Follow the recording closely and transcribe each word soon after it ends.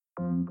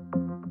Hello,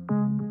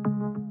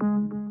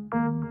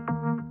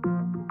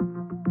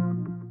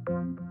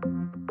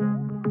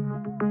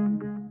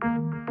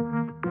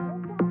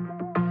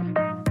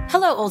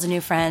 old and new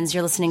friends.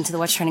 You're listening to the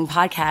What's Trending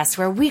podcast,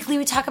 where weekly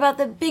we talk about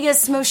the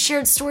biggest, most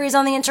shared stories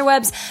on the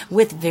interwebs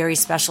with very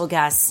special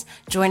guests.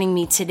 Joining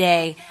me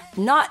today,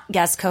 not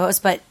guest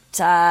co-host, but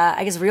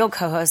I guess real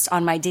co-host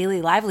on my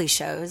daily lively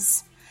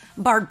shows,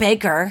 Bart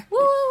Baker.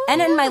 Woo! And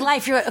in my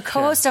life, you're a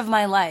co-host of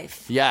my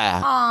life.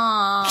 Yeah.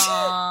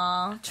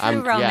 Aww.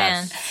 True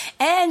romance. Yes.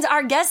 And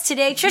our guest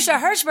today, Trisha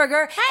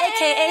Hershberger,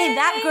 a.k.a.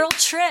 That Girl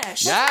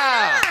Trish.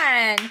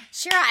 Yeah.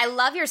 Shira, I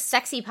love your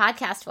sexy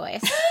podcast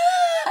voice.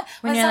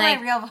 When you're like,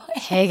 my real voice.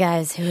 Hey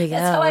guys, here we go.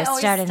 That's how I We're always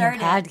starting the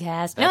started.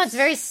 podcast. No, it's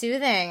very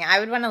soothing. I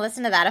would want to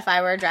listen to that if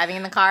I were driving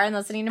in the car and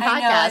listening to podcasts. I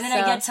know, and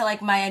then I get to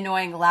like my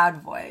annoying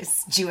loud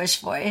voice, Jewish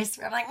voice,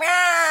 where I'm like,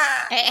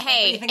 rah!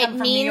 Hey, it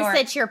means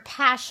that you're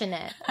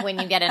passionate when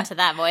you get into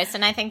that voice,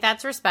 and I think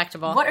that's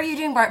respectable. What are you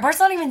doing, Bart? Bart's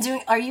not even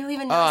doing. Are you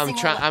even?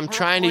 I'm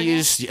trying to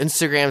use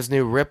Instagram's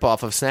new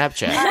ripoff of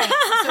Snapchat, All right,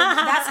 so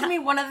that's gonna be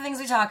one of the things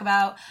we talk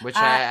about. which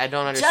I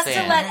don't understand. Just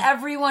to let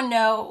everyone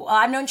know,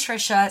 I've known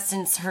Trisha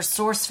since her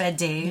SourceFed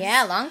days.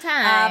 Yeah, long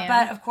time.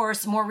 But of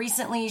course, more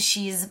recently,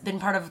 she's been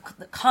part of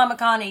the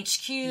Comic-Con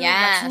HQ. Yes.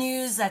 That's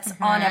news. That's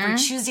on every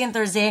Tuesday and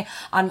Thursday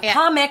on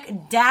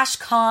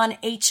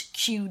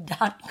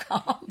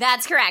comic-conhq.com.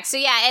 That's correct. So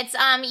yeah, it's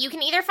you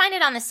can either find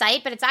it on the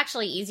site, but it's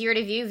actually easier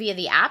to view via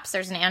the apps.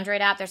 There's an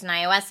Android app, there's an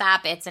iOS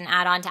app. It's an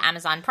add-on to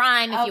Amazon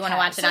Prime if you want to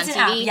watch it on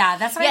TV. Yeah,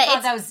 that's what I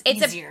thought that was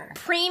easier. It's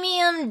a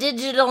premium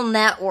digital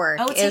network.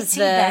 OTT,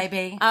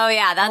 baby. Oh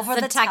yeah, that's Over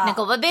the the top.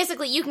 technical. But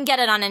basically, you can get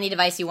it on any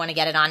device you want to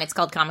get it on. It's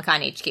called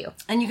Comic-Con HQ.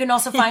 And you can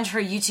also find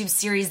her YouTube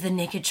series, The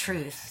Naked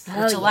Truth,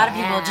 which a lot of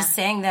people just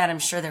saying that, I'm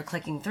sure they're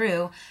clicking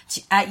through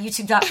at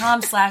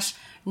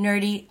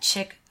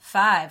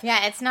youtube.com/nerdychick5.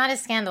 Yeah, it's not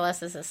as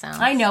scandalous as it sounds.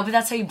 I know, but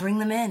that's how you bring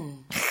them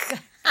in.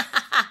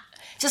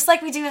 Just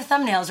like we do with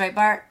thumbnails, right,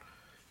 Bart?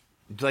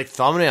 Like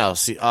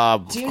thumbnails. Do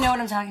you know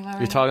what I'm talking about?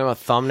 You're talking about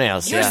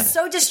thumbnails. You're yeah.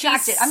 so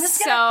distracted. I'm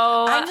just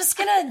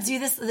gonna do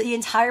this the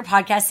entire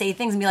podcast, say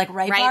things, and be like,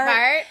 right,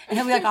 Bart? And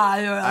he'll be like,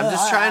 I'm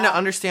just trying to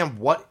understand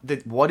what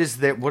is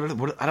there. What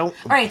I don't.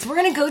 All right, so we're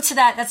gonna go to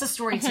that. That's a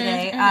story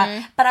today.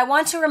 But I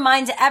want to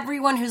remind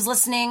everyone who's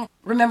listening,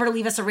 remember to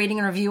leave us a rating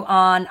and review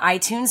on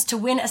iTunes to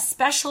win a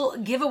special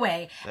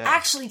giveaway. Yeah.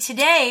 Actually,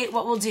 today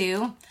what we'll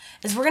do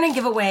is we're going to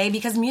give away,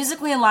 because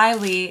Musically and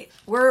Lively,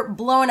 we're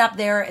blowing up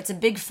there. It's a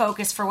big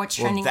focus for what's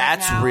trending right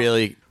now.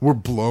 We're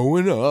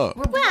blowing up.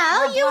 You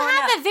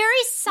have a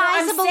very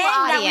sizable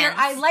audience.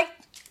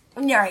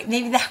 All right,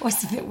 maybe that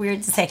was a bit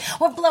weird to say.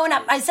 We're blowing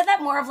up. I said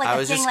that more of like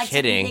a thing, like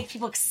kidding. to make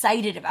people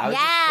excited about.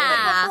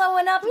 Yeah. We're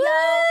blowing up, Woo!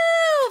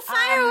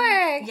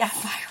 Fireworks. Yeah,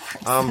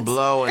 fireworks. I'm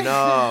blowing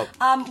up.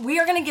 We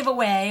are going to give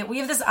away, we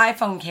have this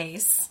iPhone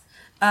case.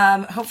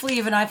 Hopefully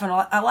you have an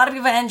iPhone. A lot of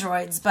people have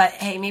Androids, but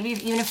hey, maybe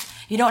even if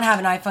you don't have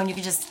an iPhone, you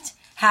can just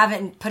have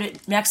it and put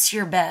it next to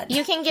your bed.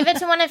 You can give it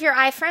to one of your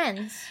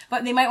iFriends.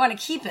 But they might want to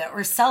keep it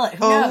or sell it.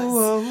 Who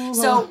knows?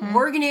 So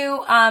we're going to...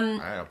 all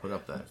right, I'll put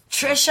up that.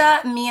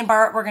 Trisha, me, and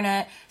Bart, we're going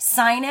to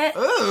sign it and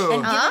give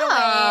it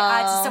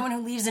away to someone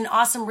who leaves an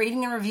awesome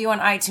rating and review on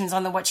iTunes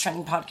on the What's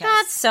Trending podcast.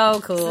 That's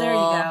so cool. So there you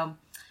go.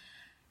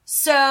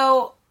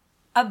 So...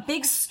 a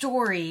big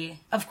story,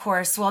 of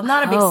course. Well,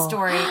 not a big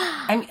story.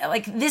 I mean,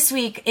 like this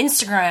week,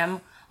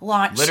 Instagram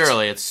launched.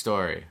 Literally, it's a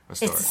story.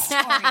 It's a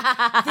story.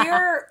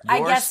 Their,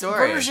 I guess,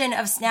 version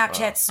of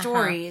Snapchat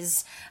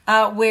stories,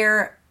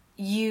 where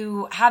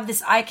you have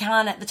this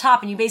icon at the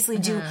top, and you basically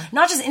do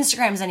not just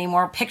Instagrams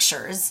anymore,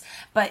 pictures,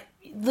 but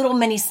little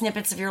mini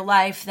snippets of your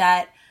life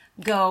that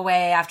go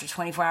away after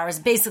 24 hours.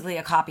 Basically,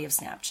 a copy of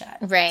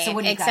Snapchat. Right. So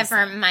what do you except guys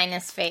for think?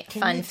 minus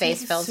fun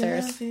face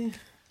filters.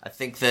 I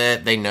think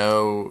that they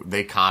know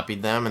they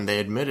copied them and they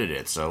admitted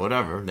it. So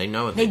whatever, they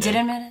know what they did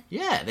admit it.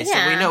 Yeah, they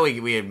said we know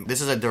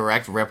this is a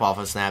direct rip off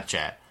of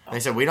Snapchat.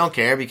 They said we don't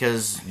care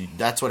because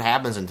that's what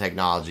happens in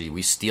technology.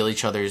 We steal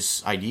each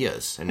other's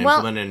ideas and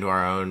implement it into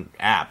our own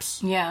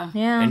apps. Yeah,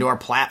 into our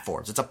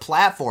platforms. It's a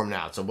platform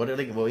now. So what are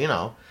they?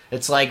 Well,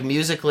 it's like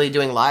Musically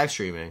doing live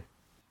streaming.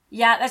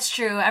 Yeah, that's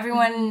true.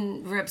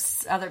 Everyone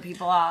rips other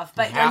people off.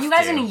 But are you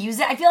guys going to use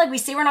it? I feel like we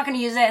say we're not going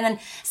to use it, and then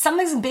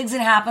something big's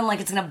going to happen,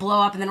 like it's going to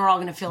blow up, and then we're all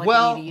going to feel like we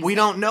need to use it. We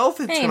don't know if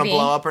it's going to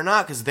blow up or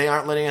not, because they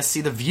aren't letting us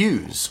see the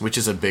views, which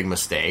is a big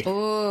mistake.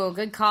 Ooh,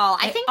 good call.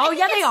 I think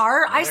they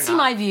are. I see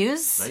my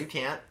views. No, you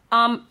can't.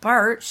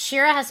 Bart.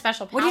 Shira has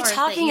special powers. What are you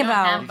talking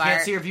about? You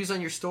can't see your views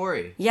on your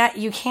story. Yeah,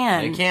 you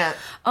can. You can't.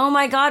 Oh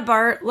my God,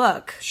 Bart,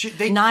 look.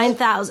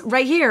 9,000.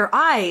 Right here,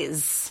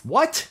 eyes.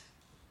 What?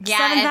 Yeah,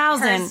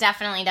 7,000. Hers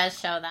definitely does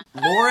show that.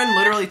 Lauren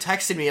literally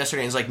texted me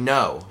yesterday and was like,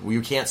 no,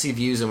 you can't see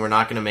views and we're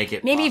not going to make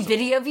it Maybe possible.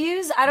 video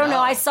views? I don't know.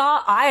 I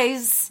saw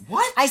eyes.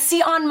 What? I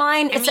see on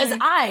mine, it says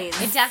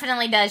eyes. It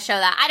definitely does show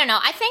that. I don't know.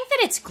 I think that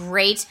it's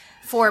great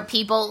for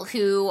people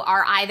who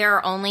are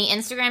either only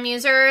Instagram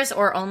users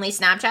or only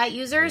Snapchat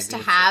users to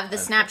have the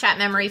Snapchat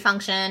memory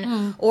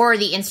function or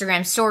the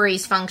Instagram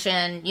stories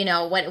function, you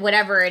know,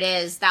 whatever it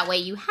is. That way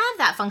you have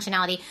that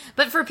functionality.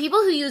 But for people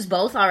who use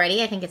both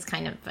already, I think it's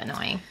kind of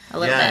annoying a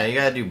little bit. Yeah, you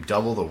gotta do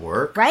double the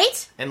work.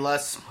 Right?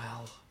 Unless,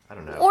 well, I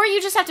don't know. Or you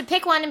just have to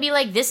pick one and be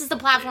like, this is the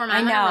platform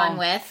I'm going to run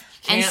with,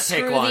 and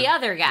screw the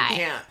other guy. You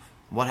can't.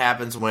 What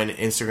happens when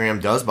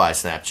Instagram does buy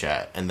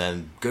Snapchat, and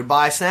then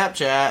goodbye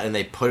Snapchat, and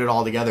they put it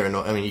all together, and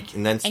I mean,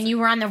 and you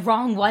were on the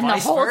wrong one the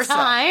whole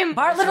time.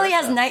 Bart literally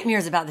has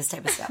nightmares about this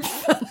type of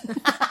stuff.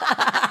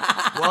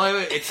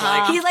 Well, it's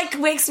like he like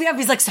wakes me up.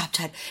 He's like,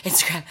 Snapchat,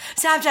 Instagram,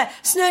 Snapchat,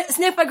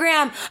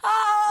 Snipagram.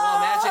 Oh!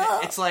 Well,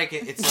 imagine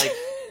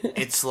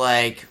it's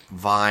like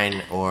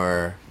Vine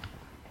or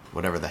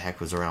whatever the heck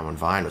was around when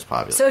Vine was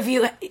popular. So if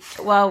you,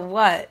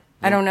 what?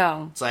 I don't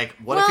know. It's like,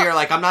 what if you're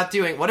like,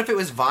 what if it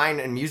was Vine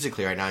and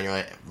Musical.ly right now, and you're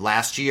like,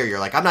 last year, you're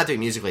like, I'm not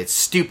doing Musical.ly, it's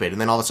stupid, and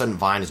then all of a sudden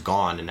Vine is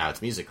gone, and now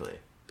it's Musical.ly.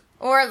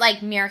 Or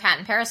like Meerkat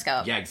and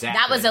Periscope. Yeah, exactly.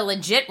 That was a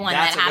legit one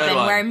That's that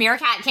happened where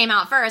Meerkat came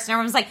out first, and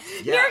everyone was like,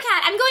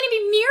 Meerkat, I'm going to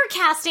be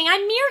Meerkasting.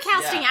 I'm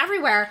Meerkasting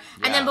everywhere.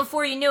 Yeah. And then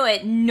before you knew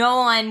it, no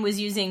one was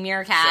using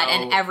Meerkat,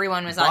 and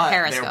everyone was on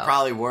Periscope. There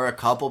probably were a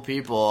couple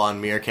people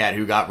on Meerkat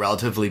who got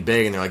relatively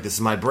big, and they're like, this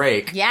is my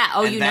break.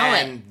 Yeah, and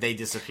then they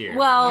disappeared.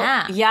 Well,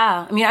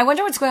 yeah. I mean, I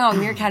wonder what's going on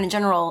with Meerkat in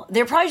general.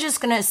 They're probably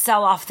just going to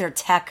sell off their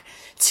tech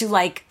to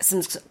like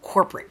some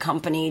corporate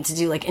company to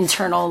do like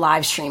internal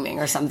live streaming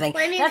or something.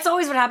 Well, I mean, that's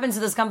always what happens to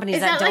those companies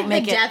that don't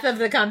make it. Is that like the death of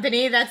the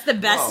company? That's the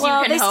best you can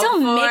hope for. Well, they still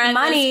make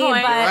money,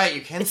 but right,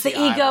 you can it's the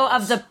ego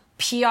of the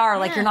PR.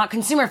 Like, you're not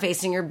consumer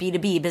facing, you're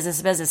B2B, business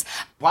to business.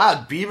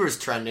 Wow, Bieber's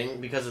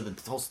trending because of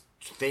the whole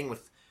thing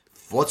with,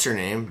 what's her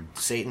name?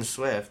 Satan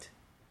Swift.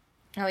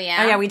 Oh, yeah?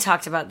 Oh, yeah, we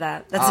talked about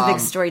that. That's a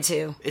big story,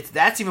 too.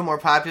 That's even more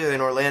popular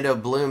than Orlando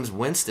Bloom's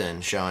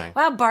Winston showing.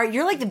 Wow, Bart,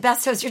 you're like the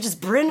best host. You're just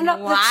bringing up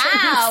the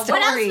trending story.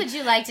 What else would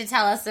you like to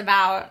tell us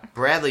about?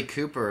 Bradley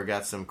Cooper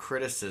got some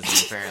criticism,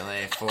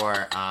 apparently,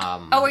 for...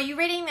 are you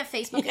reading the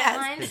Facebook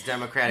headline? His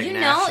Democratic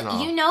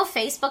National. You know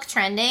Facebook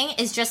trending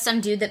is just some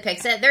dude that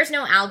picks it. There's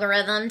no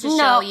algorithm to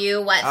show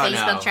you what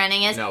Facebook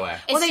trending is. No way.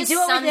 It's they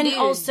do it within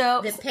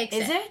also... that picks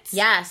is it?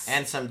 Yes.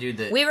 And some dude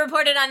that... We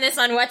reported on this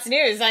on What's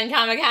News on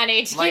Comic-Con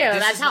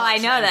HQ. That's how I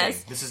know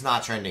this. This is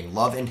not trending.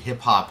 Love and Hip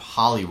Hop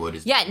Hollywood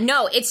is... Yeah,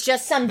 no, it's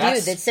just some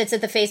dude that sits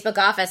at the Facebook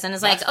office and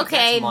is like,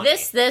 okay,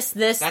 this,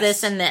 and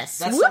this.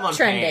 That's Whoop,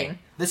 trending. Paying.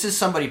 This is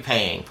somebody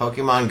paying.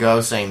 Pokemon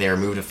Go saying they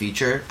removed a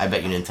feature. I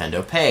bet you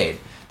Nintendo paid.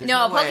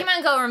 No,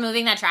 Pokemon Go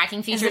removing that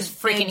tracking feature is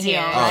freaking huge.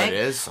 Oh, it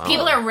is? Oh.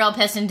 People are real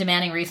pissed and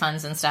demanding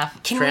refunds and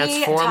stuff. Can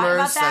we talk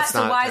about that?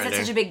 So why is it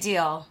such a big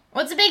deal?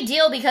 Well, it's a big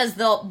deal because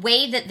the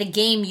way that the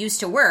game used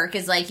to work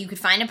is like you could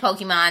find a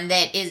Pokemon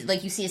that is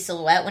like you see a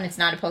silhouette when it's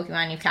not a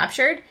Pokemon you've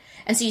captured.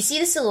 And so you see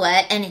the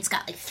silhouette, and it's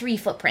got like 3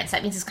 footprints.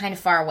 That means it's kind of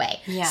far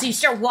away. Yeah. So you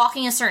start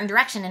walking a certain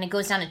direction, and it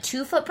goes down to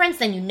 2 footprints.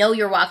 Then you know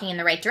you're walking in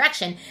the right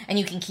direction, and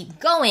you can keep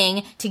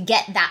going to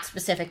get that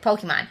specific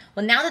Pokemon.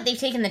 Well, now that they've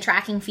taken the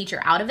tracking feature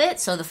out of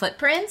it, so the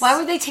footprints... Why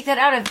would they take that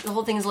out if the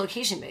whole thing is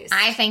location-based?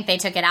 I think they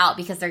took it out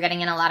because they're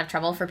getting in a lot of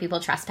trouble for people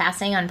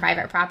trespassing on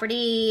private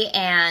property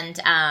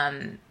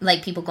and,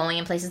 like, people going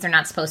in places they're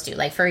not supposed to.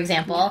 Like, for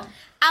example,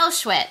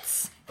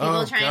 Auschwitz.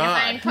 People trying to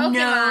find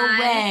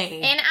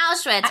Pokemon in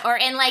Auschwitz or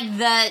in, like,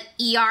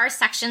 the ER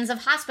sections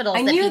of hospitals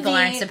that people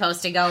aren't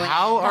supposed to go in.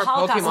 How are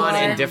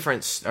Pokemon in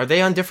different... Are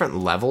they on different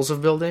levels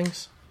of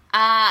buildings? No,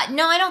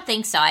 I don't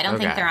think so. I don't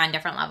think they're on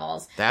different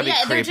levels. That'd be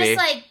creepy. They're just,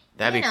 like...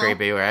 That'd be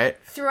creepy, right?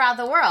 Throughout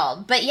the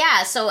world. But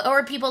yeah,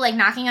 or people like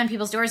knocking on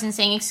people's doors and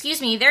saying, excuse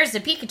me, there's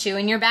a Pikachu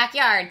in your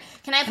backyard.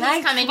 Can I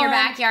please come in your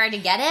backyard to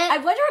get it? I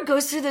wonder what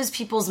goes through those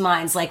people's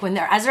minds, like when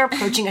as they're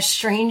approaching a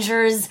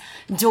stranger's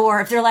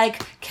door, if they're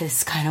like, okay, this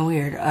is kind of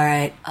weird, all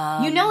right.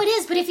 You know it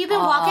is, but if you've been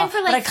walking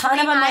for like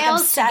 3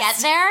 miles to get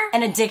there.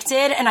 And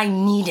addicted, and I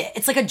need it.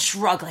 It's like a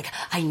drug, like,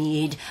 I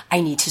need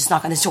to just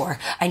knock on this door.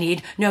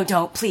 No,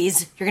 don't,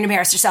 please. You're going to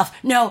embarrass yourself.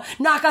 No,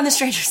 knock on the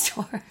stranger's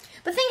door.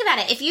 But think about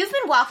it. If you've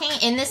been walking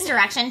in this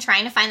direction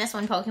trying to find this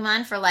one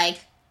Pokemon for like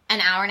an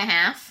hour and a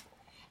half,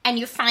 and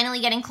you're finally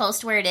getting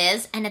close to where it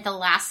is, and at the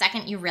last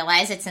second you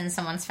realize it's in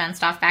someone's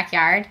fenced-off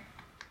backyard.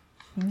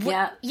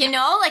 Yeah. You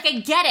know? Like, I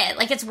get it.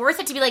 Like, it's worth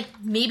it to be like,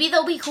 maybe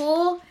they'll be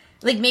cool.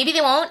 Like, maybe they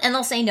won't, and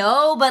they'll say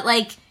no. But,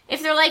 like,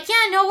 if they're like,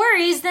 yeah, no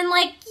worries, then,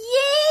 like,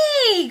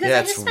 yay! Because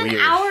I just spent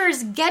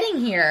hours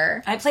getting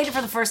here. I played it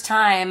for the first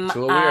time. It's a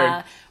little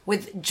weird.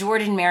 With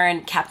Jordan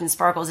Marin, Captain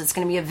Sparkles. It's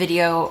going to be a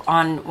video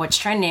on What's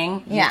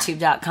Trending,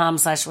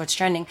 youtube.com/What's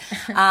Trending.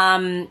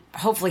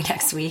 Hopefully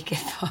next week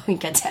if we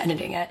get to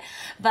editing it.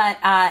 But,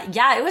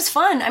 yeah, it was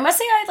fun. I must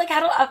say I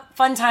had a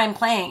fun time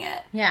playing it.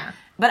 Yeah.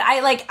 But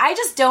I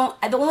just don't.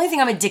 The only thing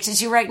I'm addicted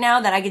to right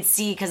now that I could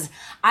see, because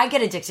I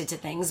get addicted to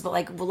things, but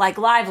like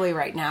Lively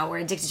right now, we're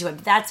addicted to it.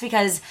 But that's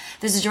because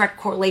there's a direct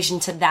correlation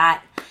to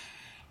that,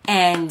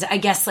 and I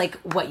guess like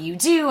what you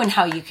do and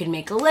how you can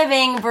make a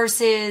living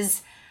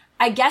versus.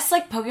 I guess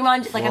like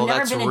Pokemon, like I've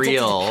never been addicted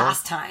to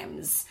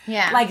pastimes,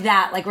 like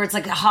that, like where it's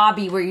like a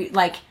hobby where you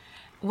like,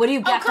 what do you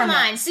get from it? Oh,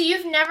 come on! So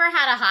you've never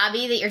had a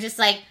hobby that you're just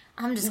like,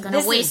 I'm just going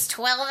to waste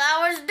 12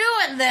 hours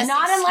doing this.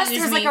 Not unless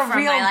there's like a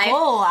real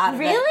goal out of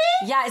it. Really?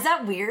 Yeah, is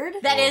that weird?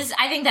 That is,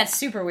 I think that's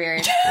super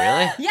weird.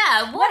 Really?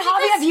 Yeah. What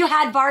hobby have you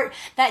had, Bart,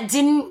 that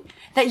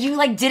you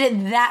like did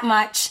it that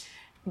much,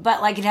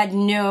 but like it had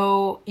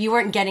you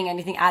weren't getting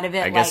anything out of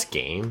it? I guess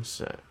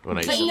games. When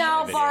I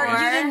Bart,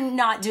 you did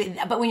not do it,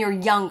 but when you were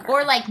younger.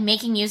 Or like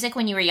making music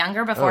when you were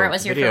younger before it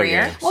was your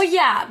career? Games. Well,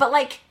 yeah, but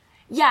like,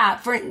 yeah,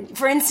 for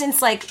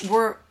instance, like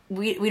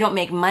we don't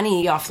make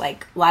money off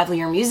like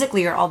Lively or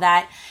Musical.ly or all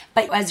that.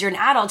 But as you're an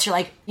adult, you're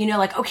like,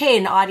 like, okay,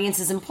 an audience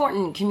is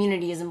important,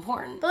 community is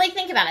important. But like,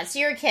 think about it. So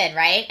you're a kid,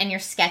 right? And you're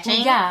sketching.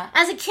 Well, yeah.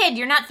 As a kid,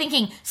 you're not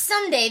thinking,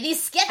 someday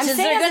these sketches are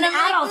going to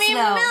make me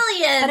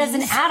millions. But as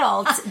an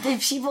adult, the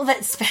people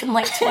that spend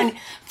like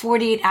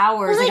 48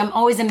 hours, like I'm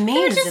always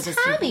amazed at this. They're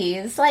just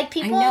hobbies. Like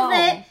people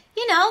that,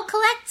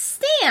 collect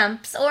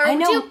stamps or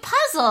do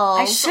puzzles.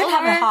 I should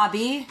have a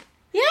hobby.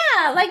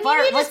 Yeah, like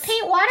maybe you just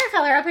paint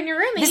watercolor up in your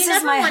room and you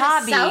never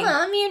want to sell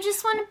them. You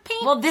just want to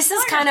paint. Well, this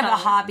is kind of a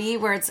hobby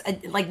where it's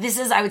this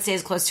is, I would say,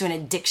 as close to an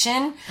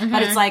addiction.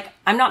 But it's like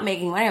I'm not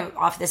making money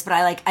off this, but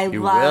I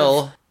you love.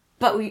 Will.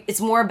 But it's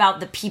more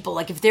about the people.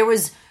 Like if there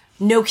was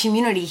no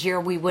community here,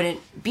 we wouldn't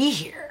be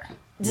here.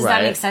 Does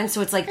that make sense? So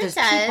it's like there's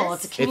people.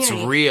 It's a community.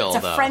 It's real.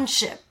 It's a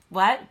friendship.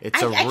 What?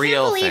 It's a real thing. I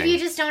can't believe thing. You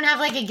just don't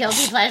have like a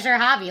guilty pleasure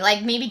hobby.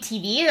 Like maybe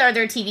TV. Are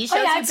there TV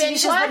shows you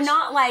binge watch? But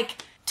not like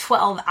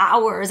 12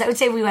 hours. I would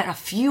say we went a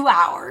few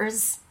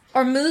hours.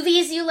 Or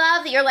movies you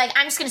love that you're like,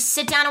 I'm just going to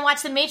sit down and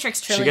watch the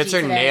Matrix trilogy. She gets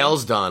her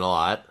nails done a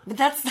lot. But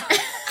that's not... Like,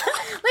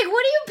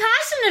 what are you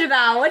passionate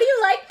about? What do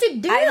you like to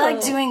do? I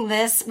like doing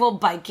this,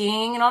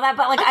 biking and all that,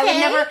 but like I would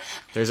never...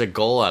 There's a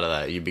goal out of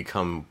that. You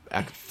become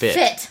fit.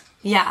 Fit.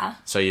 Yeah.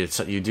 So you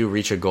do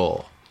reach a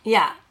goal.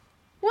 Yeah.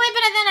 Well,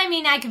 but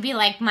then, I could be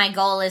like, my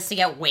goal is to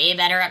get way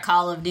better at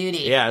Call of Duty.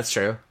 Yeah, that's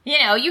true.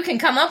 You can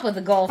come up with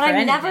a goal for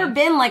anything. But I've never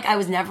been, I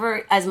was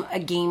never as a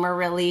gamer,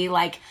 really.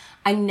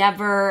 I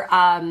never...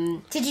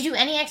 Did you do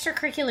any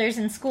extracurriculars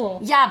in school?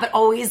 Yeah, but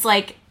always,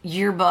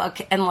 yearbook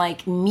and,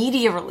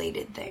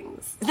 media-related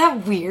things. Is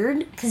that weird?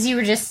 Because you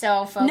were just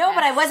so focused. No,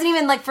 but I wasn't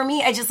even, for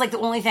me, I just, the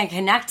only thing I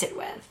connected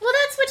with. Well,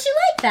 that's what you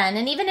like, then.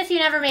 And even if you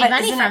never made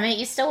money from it,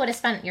 you still would have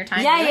spent your time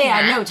doing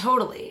that. Yeah, no,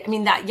 totally. I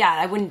mean,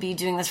 I wouldn't be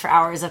doing this for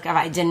hours if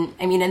I didn't...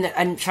 I mean,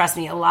 and trust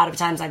me, a lot of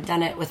times I've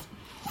done it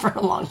for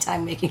a long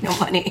time making no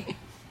money.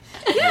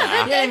 Yeah, you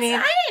know what I mean?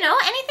 I don't know,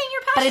 anything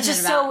you're passionate about. But it's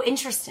just so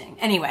interesting.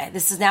 Anyway,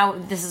 this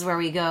is where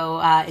we go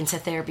into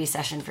therapy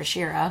session for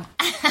Shira.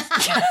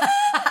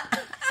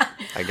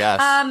 I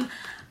guess.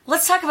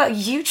 Let's talk about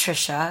you,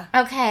 Trisha.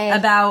 Okay.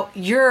 About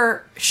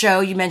your show.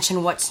 You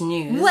mentioned What's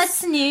News.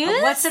 What's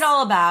News? What's it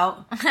all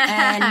about?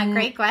 And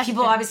great question.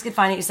 People obviously could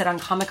find it, you said, on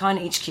Comic-Con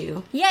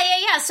HQ.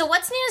 Yeah. So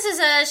What's News is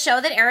a show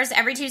that airs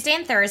every Tuesday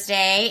and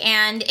Thursday,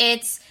 and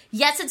it's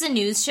a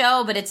news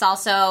show, but it's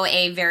also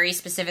a very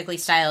specifically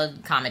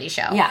styled comedy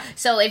show. Yeah.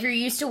 So if you're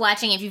used to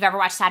watching, if you've ever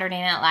watched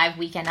Saturday Night Live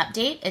Weekend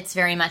Update, it's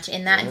very much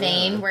in that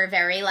vein. We're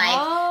very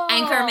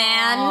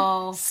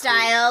Anchorman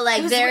style,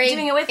 Who's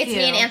doing it with it's you?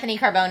 me and Anthony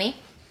Carboni.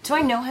 Do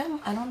I know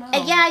him? I don't know.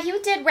 Yeah,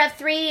 you did Rev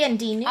 3 and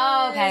D News.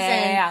 Oh,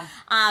 okay, yeah.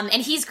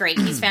 And he's great.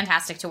 He's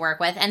fantastic to work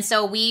with. And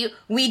so we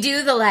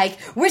do the,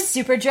 we're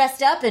super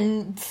dressed up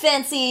and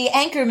fancy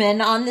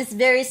anchormen on this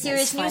very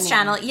serious news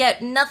channel,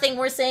 yet nothing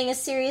we're saying is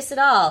serious at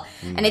all.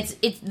 And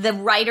it's the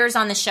writers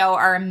on the show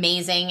are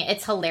amazing.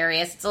 It's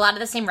hilarious. It's a lot of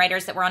the same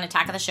writers that were on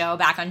Attack of the Show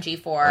back on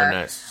G4. Oh,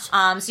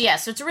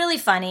 nice. So it's really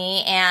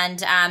funny, and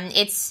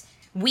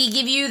we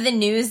give you the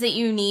news that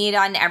you need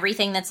on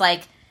everything that's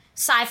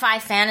sci-fi,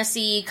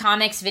 fantasy,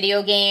 comics,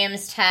 video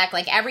games, tech,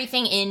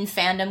 everything in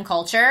fandom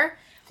culture.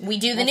 We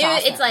do the news.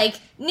 Awesome. It's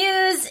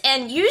news,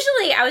 and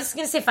usually, I was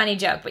going to say funny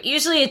joke, but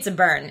usually it's a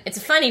burn. It's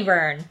a funny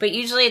burn, but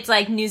usually it's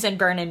news and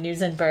burn and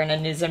news and burn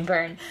and news and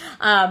burn.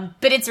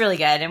 But it's really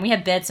good, and we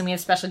have bits, and we have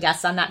special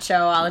guests on that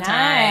show all the time.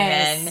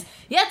 And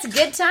yeah, it's a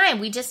good time.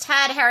 We just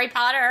had Harry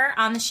Potter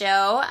on the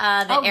show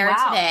that aired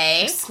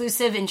today.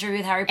 Exclusive interview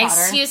with Harry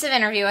Potter. Exclusive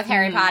interview with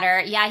Harry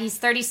Potter. Yeah, he's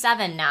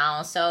 37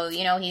 now, so,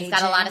 he's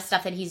got a lot of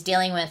stuff that he's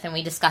dealing with, and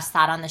we discussed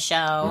that on the show.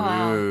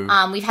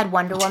 Wow. We've had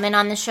Wonder Woman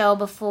on the show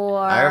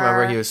before. I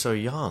remember he was so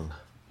young.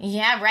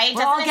 Yeah, right?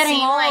 We're all Doesn't it getting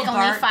seem old, only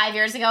Bart. 5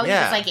 years ago he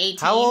was 18?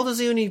 How old is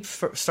he when he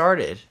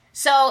started?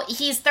 So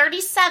he's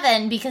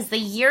 37 because the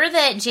year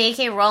that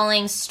J.K.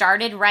 Rowling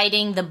started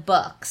writing the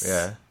books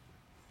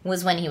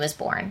was when he was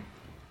born.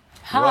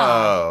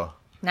 Whoa.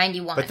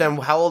 91. But then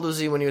how old was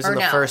he when he was in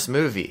the first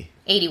movie?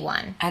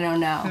 81. I don't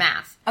know.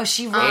 Math. Oh,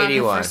 she wrote the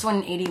first one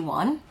in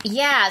 81?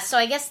 Yeah, so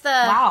I guess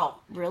Wow,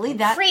 really?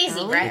 That crazy,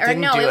 early? right? Or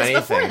no, it was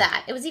before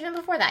that. It was even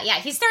before that. Yeah,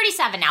 he's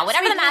 37 now.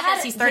 Whatever the math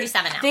is, he's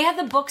 37 now. They had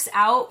the books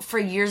out for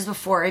years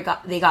before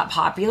they got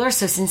popular,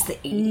 so since the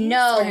 80s?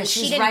 No,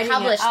 she didn't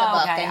publish the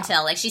book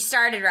until, yeah. she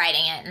started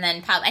writing it, and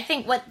then I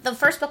think the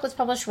first book was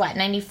published,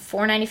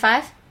 94,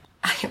 95?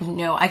 I don't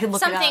know. I could look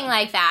something it up. Something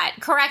like that.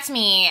 Correct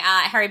me,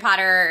 Harry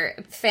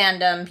Potter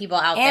fandom people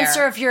out there.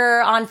 Answer if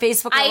you're on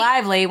Facebook or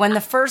Lively. When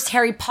the first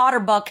Harry Potter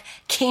book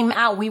came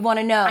out, we want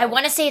to know. I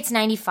want to say it's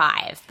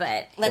 95,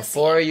 but let's see.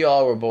 Before you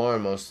all were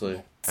born,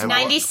 mostly. It's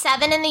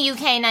 97 in the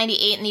UK,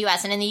 98 in the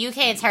US. And in the UK,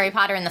 it's Harry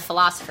Potter and the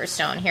Philosopher's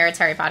Stone. Here, it's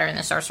Harry Potter and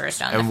the Sorcerer's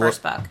Stone, the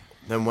first book.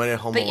 Then when did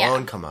Home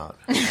Alone come out?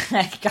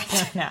 I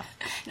don't know.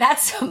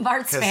 That's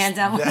Bart's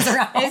fandom. Is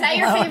that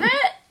your favorite?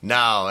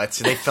 No,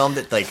 they filmed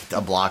it like a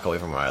block away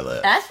from where I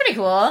live. That's pretty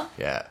cool.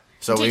 Yeah.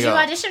 So Did you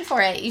audition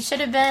for it? You should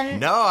have been.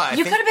 No,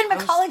 you could have been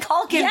Macaulay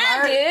Culkin. Yeah,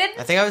 Bart. dude.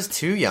 I think I was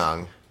too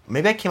young.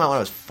 Maybe I came out when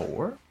I was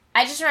 4.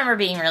 I just remember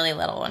being really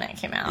little when it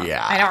came out.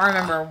 Yeah. I don't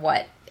remember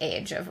what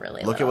age of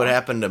really Look little. at what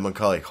happened to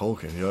Macaulay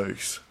Culkin.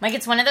 Yikes. Like,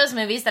 it's one of those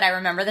movies that I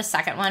remember the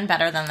second one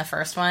better than the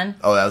first one.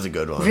 Oh, that was a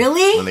good one.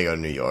 Really? When they go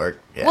to New York.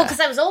 Yeah. Well,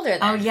 because I was older then.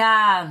 Oh,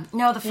 yeah.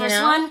 No, the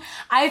first one,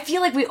 I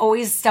feel like we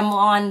always stumble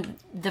on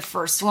the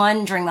first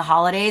one during the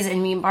holidays,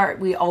 and me and Bart,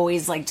 we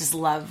always, just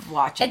love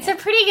watching It's a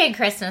pretty good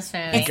Christmas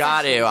movie. You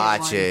gotta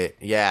watch it.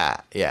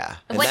 Yeah, yeah.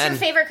 What's your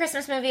favorite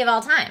Christmas movie of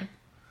all time?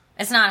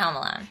 It's not Home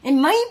Alone. It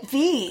might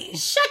be.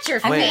 Shut your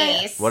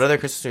face. What other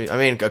Christmas movies? I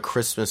mean, A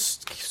Christmas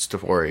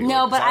Story.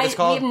 No, but we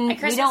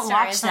don't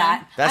watch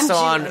that. That's the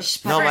one.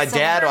 Jewish, No, my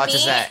dad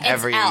watches that it's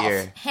every Elf.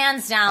 year.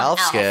 Hands down,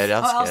 Elf's Elf. good.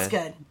 Elf's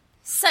good.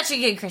 Such a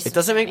good Christmas It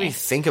doesn't make movie. me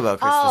think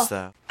about Christmas,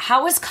 though.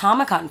 How was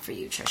Comic-Con for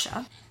you,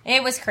 Trisha?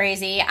 It was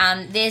crazy.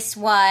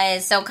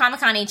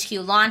 Comic-Con HQ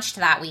launched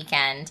that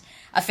weekend.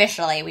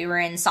 Officially, we were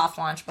in soft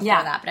launch before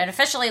that, but it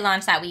officially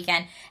launched that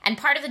weekend. And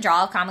part of the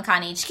draw of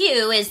Comic-Con HQ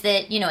is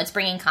that, it's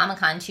bringing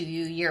Comic-Con to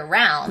you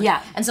year-round.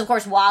 Yeah. And so, of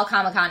course, while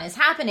Comic-Con is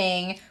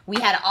happening, we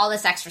had all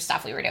this extra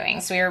stuff we were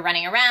doing. So we were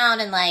running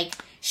around and,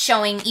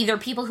 showing either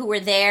people who were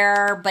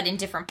there but in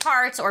different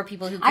parts, or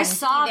people who couldn't be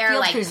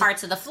there,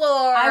 parts of the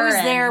floor. I was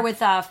there with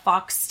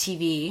Fox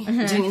TV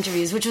doing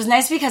interviews, which was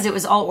nice because it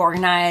was all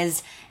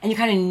organized and you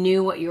kind of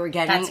knew what you were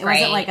getting. That's it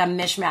wasn't like a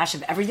mishmash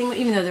of everything,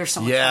 even though there's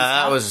so much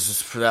that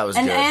stuff. was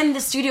good. And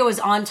the studio was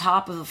on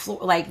top of the floor,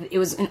 it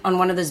was on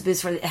one of those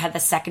booths where it had the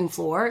second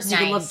floor, so you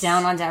could look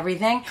down onto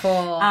everything.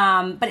 Cool.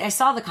 But I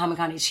saw the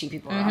Comic-Con HQ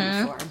people on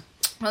the floor.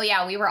 Well,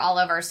 yeah, we were all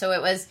over. So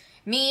it was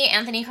me,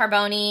 Anthony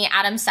Carboni,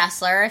 Adam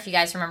Sessler, if you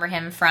guys remember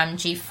him from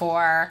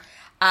G4.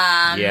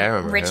 I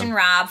remember Rich him. and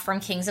Rob from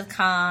Kings of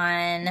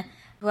Con.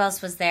 Who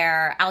else was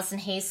there? Allison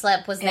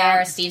Hayslip was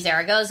there. Steve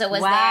Zaragoza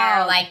was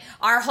there.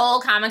 Our whole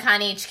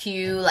Comic-Con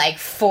HQ,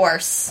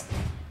 force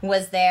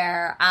was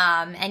there.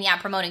 And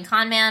promoting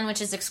Con Man,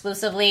 which is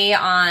exclusively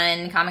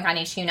on Comic-Con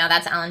HQ now.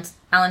 That's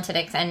Alan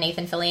Tiddick's and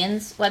Nathan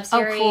Fillion's web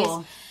series. Oh,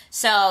 cool.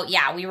 So,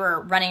 we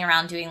were running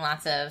around doing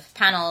lots of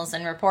panels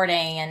and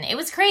reporting, and it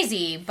was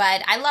crazy,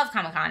 but I love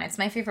Comic-Con. It's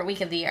my favorite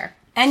week of the year.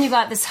 And you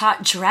got this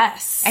hot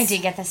dress. I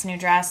did get this new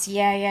dress.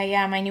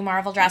 Yeah, my new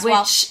Marvel dress.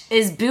 Which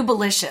is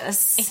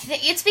boobalicious.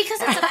 It's because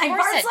it's a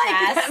corset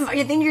dress.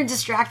 I think you're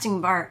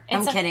distracting Bart.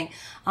 I'm kidding.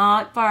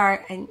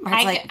 Bart. And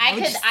Bart's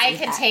I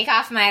could take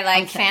off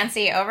my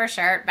fancy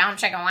overshirt, bound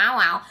chicken,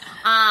 wow.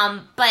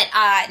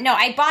 No,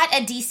 I bought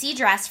a DC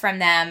dress from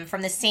them,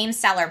 from the same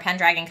seller,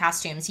 Pendragon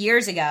Costumes,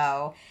 years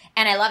ago.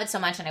 And I love it so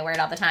much, and I wear it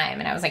all the time.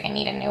 And I was like, I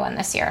need a new one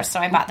this year.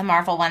 So I bought the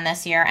Marvel one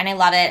this year, and I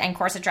love it. And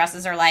corset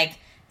dresses are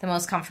the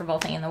most comfortable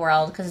thing in the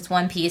world because it's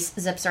one piece,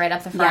 zips right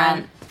up the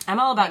front. Yeah. I'm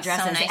all about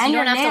dresses. So nice. And you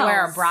don't have to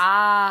wear a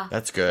bra.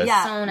 That's good.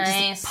 Yeah. So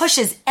nice. Just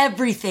pushes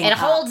everything It up.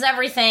 holds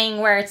everything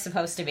where it's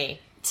supposed to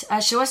be.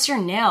 Show us your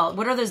nail.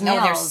 What are those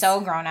nails? No, they're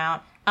so grown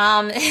out.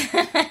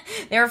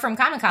 They were from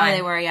Comic-Con. Oh,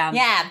 they were, yeah.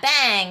 Yeah,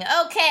 bang.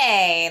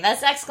 Okay.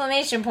 That's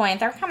exclamation point.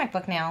 They're comic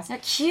book nails. They're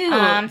cute.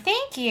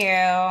 Thank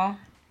you.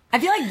 I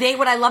feel like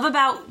what I love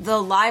about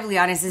the Lively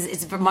audience is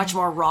it's much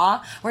more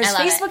raw. Whereas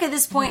I love Facebook at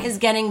this point is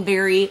getting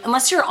very,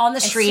 unless you're on the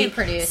street,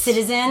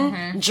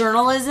 citizen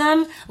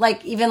journalism,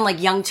 even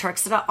Young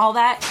Turks and all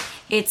that,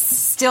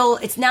 it's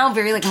now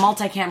very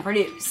multicam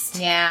produced.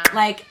 Yeah.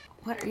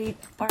 What are you,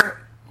 Bart?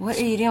 What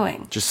are you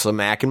doing? Just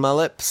smacking my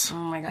lips. Oh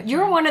my god. You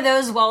were one of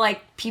those while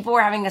people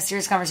were having a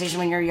serious conversation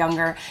when you were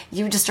younger,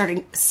 you would just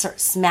start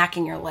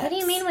smacking your lips. What do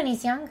you mean when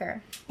he's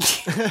younger?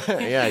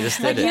 Yeah, I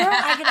just did it.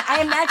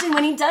 I imagine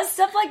when he does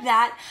stuff like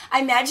that, I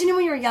imagine him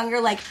when you were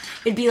younger,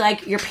 it'd be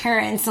your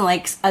parents and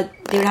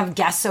they would have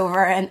guests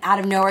over and out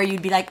of nowhere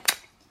you'd be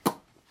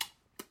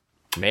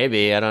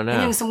Maybe, I don't know.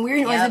 Doing some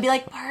weird noise. I'd be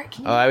like, Bart,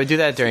 can you I would do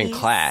that during please?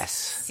 class.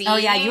 See? Oh,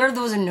 yeah, you're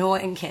those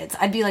annoying kids.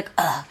 I'd be like,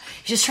 ugh,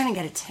 you're just trying to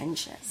get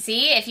attention.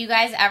 See, if you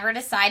guys ever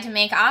decide to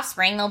make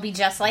offspring, they'll be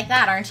just like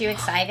that. Aren't you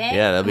excited?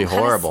 Yeah, that'd be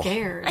horrible.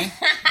 Scared.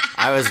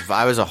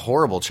 I was a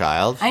horrible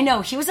child. I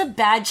know, he was a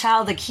bad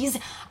child. Like,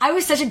 I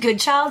was such a good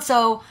child,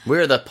 so... We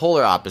were the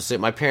polar opposite.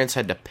 My parents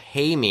had to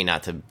pay me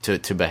not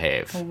to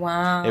behave.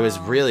 Wow. It was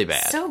really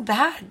bad. So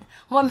bad.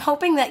 Well, I'm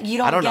hoping that you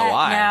don't I don't know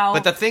why. now...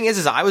 But the thing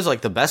is I was like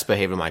the best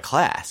behaved in my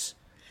class.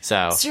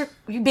 So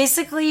you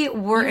basically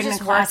were in a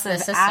class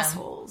of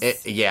assholes.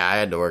 Yeah, I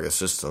had to work a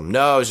system.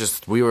 No, it was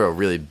just we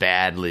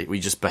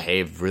just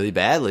behaved really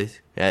badly.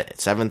 At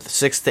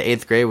 6th to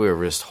 8th grade, we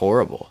were just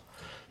horrible.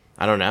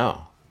 I don't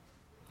know.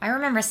 I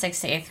remember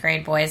 6th to 8th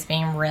grade boys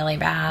being really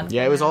bad.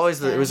 Yeah, it was only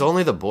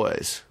the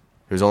boys.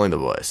 It was only the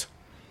boys.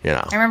 You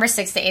know. I remember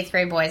 6th to 8th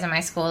grade boys in my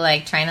school,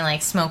 like, trying to,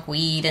 like, smoke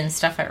weed and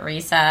stuff at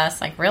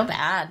recess. Like, real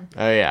bad.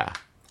 Oh, yeah.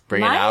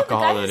 Bringing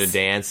alcohol to the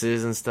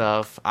dances and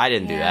stuff. I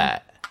didn't do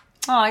that.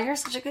 Oh, you're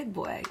such a good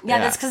boy. Yeah,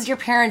 that's because your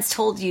parents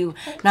told you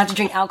not to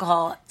drink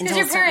alcohol until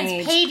a certain age. Because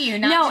your parents paid you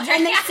not to drink.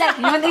 And they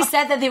said, they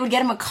said that they would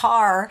get him a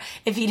car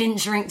if he didn't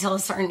drink till a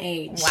certain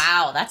age.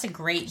 Wow, that's a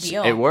great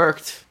deal. It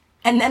worked.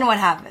 And then what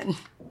happened?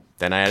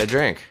 Then I had a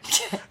drink.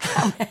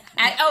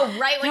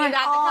 Right when you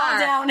got the car.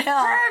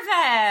 Downhill.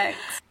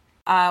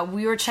 Perfect.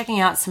 We were checking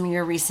out some of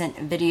your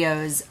recent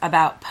videos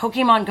about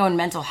Pokemon Go and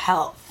mental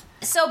health.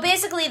 So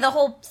basically, the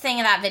whole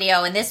thing of that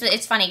video, and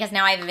it's funny because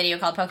now I have a video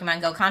called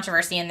Pokemon Go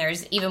Controversy, and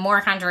there's even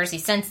more controversy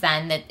since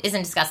then that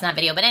isn't discussed in that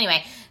video. But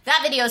anyway, that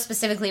video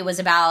specifically was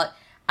about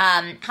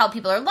how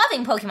people are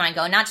loving Pokemon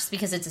Go, not just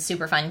because it's a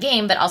super fun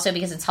game, but also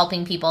because it's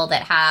helping people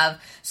that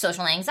have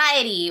social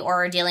anxiety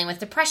or are dealing with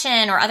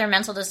depression or other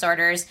mental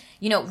disorders,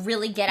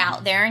 really get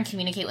out there and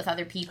communicate with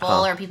other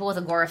people, or people with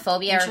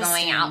agoraphobia or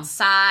going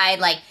outside.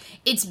 Like,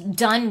 it's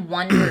done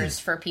wonders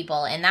for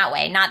people in that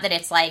way. Not that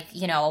it's like,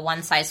 a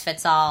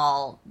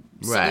one-size-fits-all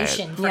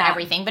solution for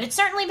everything, but it's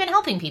certainly been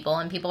helping people,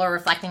 and people are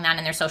reflecting that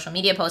in their social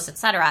media posts,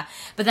 etc.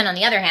 But then on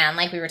the other hand,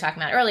 like we were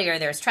talking about earlier,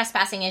 there's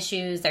trespassing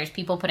issues, there's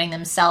people putting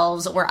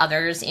themselves or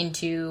others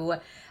into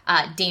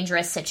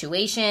dangerous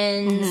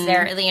situations.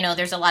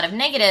 There's a lot of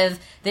negative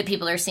that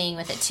people are seeing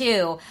with it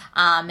too.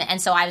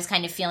 And so I was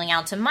kind of feeling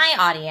out to my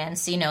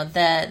audience,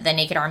 the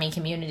Naked Army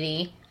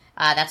community.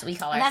 That's what we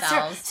call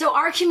ourselves. So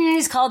our community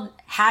is called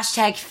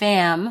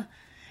 #fam.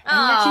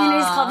 And your community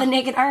is called the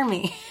Naked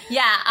Army.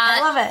 Yeah,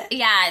 I love it.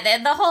 Yeah,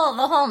 the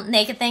whole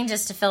naked thing,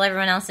 just to fill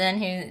everyone else in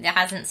who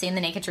hasn't seen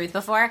the naked truth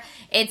before.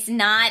 It's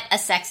not a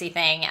sexy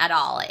thing at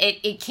all.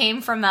 It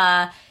came from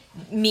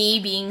me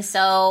being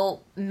so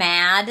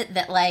mad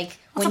that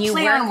when you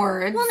play on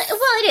words. Well,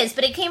 it is,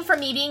 but it came from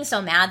me being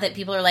so mad that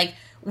people are like,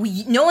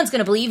 no one's going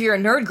to believe you're a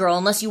nerd girl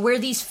unless you wear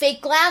these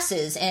fake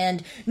glasses,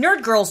 and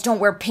nerd girls don't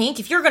wear pink.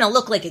 If you're going to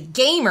look like a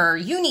gamer,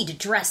 you need to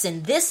dress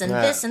in this and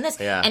this and this.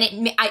 Yeah.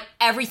 And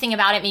everything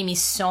about it made me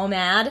so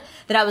mad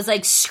that I was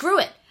like, screw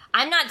it.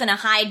 I'm not going to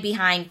hide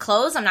behind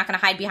clothes. I'm not going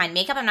to hide behind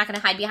makeup. I'm not going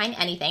to hide behind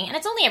anything. And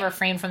it's only ever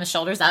framed from the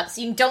shoulders up,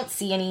 so you don't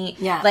see any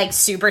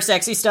super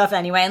sexy stuff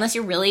anyway, unless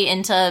you're really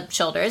into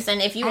shoulders.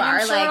 And if you are,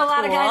 I'm sure a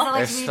lot of guys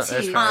that like to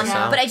be too.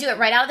 But I do it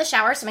right out of the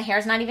shower, so my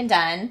hair's not even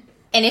done.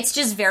 And it's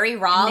just very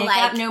raw,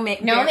 no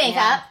makeup.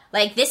 Yeah.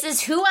 Like, this is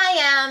who I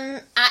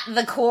am at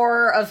the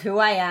core of who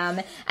I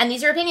am. And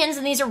these are opinions,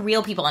 and these are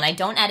real people, and I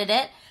don't edit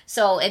it.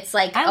 So it's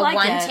like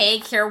one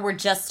take. Here we're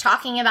just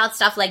talking about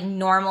stuff like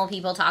normal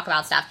people talk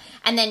about stuff.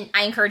 And then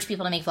I encourage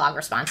people to make vlog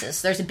responses.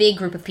 So there's a big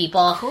group of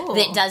people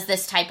that does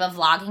this type of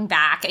vlogging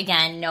back.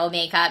 Again, no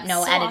makeup,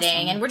 no editing.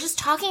 Awesome. And we're just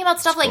talking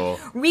about stuff like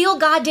real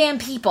goddamn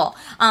people.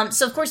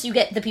 So of course you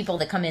get the people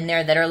that come in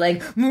there that are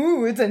like,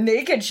 ooh, it's a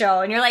naked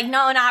show. And you're like,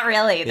 no, not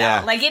really. Though.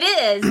 Yeah. Like, it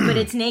is, but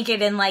it's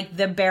naked in like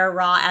the bare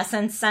raw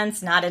essence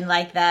sense, not in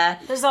like the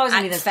there's always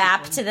gonna be this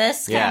fap to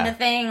this kind of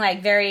thing.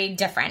 Like, very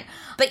different.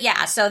 But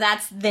yeah, so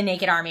that's the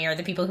Naked Army, or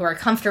the people who are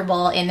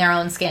comfortable in their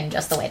own skin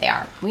just the way they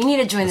are. We need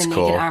to join the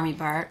Naked Army,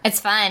 Bart. It's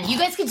fun. You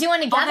guys could do one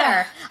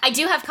together. I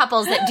do have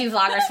couples that do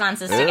vlog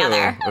responses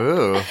together.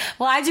 Ooh.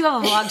 Well, I do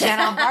have a vlog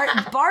channel.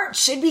 Bart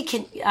should be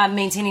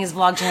maintaining his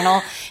vlog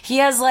channel. He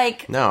has a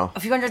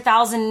few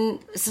 100,000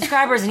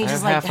 subscribers, and he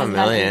just half a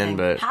million,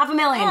 but $500,000.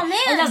 Oh man,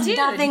 and does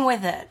nothing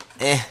with it.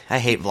 I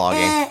hate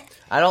vlogging.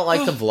 I don't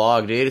like the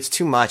vlog, dude. It's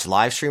too much.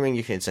 Live streaming,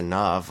 it's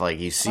enough. Like,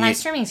 you see, live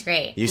streaming's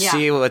great. You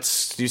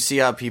see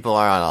how people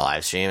are on a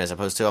live stream as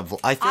opposed to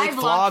I feel like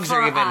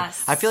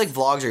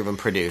vlogs are even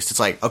produced. It's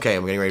like, okay,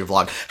 I'm getting ready to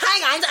vlog.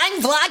 Hi guys,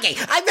 I'm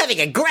vlogging. I'm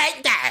having a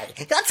great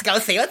day. Let's go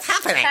see what's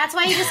happening. That's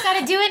why you just got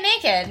to do it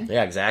naked.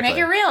 Yeah, exactly. Make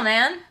it real,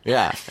 man.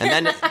 Yeah,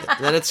 and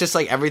then it's just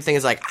like everything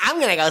is like,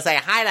 I'm gonna go say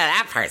hi to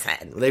that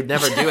person. They'd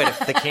never do it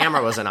if the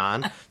camera wasn't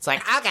on. It's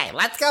like, okay,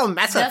 let's go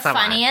mess with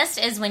someone. The funniest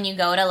is when you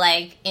go to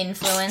like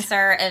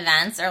influencer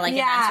events or like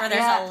events where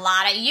there's a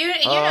lot of you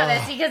know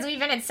this because we've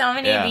been at so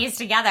many of these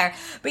together.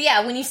 But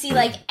yeah, when you see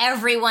like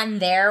everyone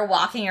there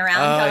walking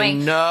around going,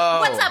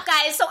 what's up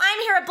guys? So I'm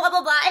here at blah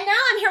blah blah, and now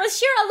I'm here with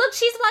Shira. Look,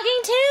 she's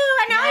vlogging too,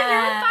 and now I'm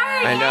here with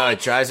Bart. I know, it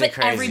drives me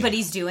crazy.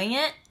 Everybody's doing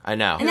it. I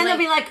know. And then they'll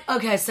be like,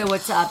 okay, so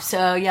what's up?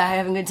 So, yeah,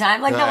 having a good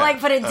time? Like, they'll, like,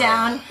 put it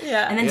down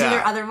and then do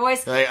their other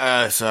voice. Like,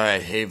 sorry, I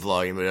hate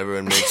vlogging, but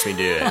everyone makes me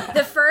do it.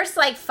 The first,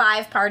 like,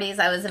 5 parties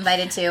I was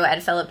invited to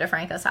at Philip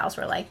DeFranco's house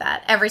were like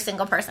that. Every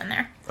single person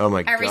there. Oh,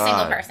 my God. Every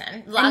single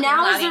person. Vlogging, and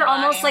now is there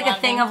almost, vlogging, like, vlogging.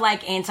 a thing of,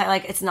 like,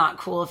 like, it's not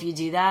cool if you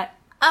do that?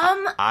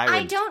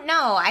 I don't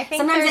know. I think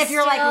sometimes if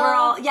you're like, we're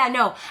all,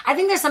 I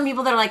think there's some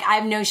people that are like, I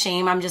have no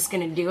shame, I'm just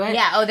gonna do it.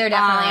 Yeah, there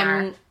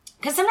definitely are.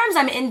 Because sometimes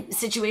I'm in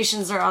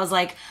situations where I was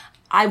like,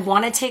 I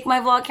want to take my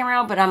vlog camera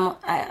out, but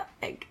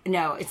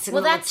no, it's a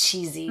little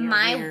cheesy.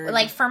 Weird.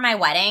 Like, for my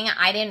wedding,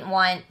 I didn't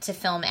want to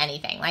film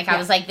anything. Like, I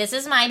was like, this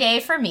is my day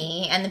for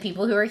me and the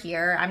people who are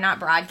here. I'm not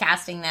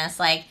broadcasting this.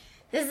 Like,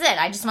 this is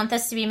it. I just want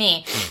this to be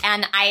me.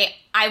 And I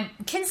thought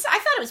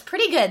it was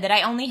pretty good that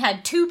I only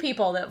had 2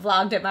 people that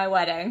vlogged at my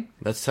wedding.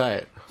 That's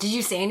tight. Did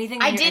you say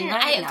anything? I didn't,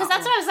 because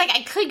that's what I was like.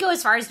 I could go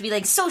as far as to be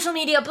like, social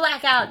media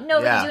blackout,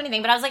 nobody do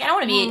anything. But I was like, I don't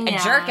want to be a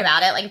jerk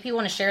about it. Like, if people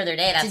want to share their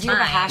day, that's fine. Did you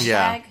have a hashtag?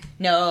 Yeah.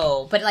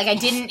 No, but like I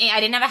didn't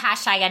have a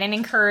hashtag. I didn't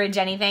encourage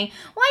anything.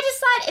 Well, I just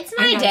thought it's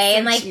my day,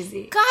 and like,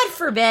 cheesy. God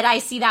forbid I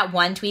see that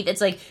one tweet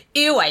that's like,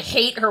 "Ew, I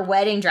hate her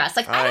wedding dress."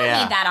 Like, I don't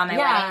need that on my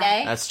wedding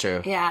day. That's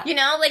true. Yeah, you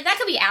know, like that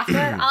could be after.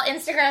 I'll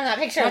Instagram that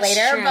picture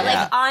later, true. But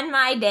like on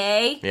my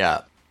day,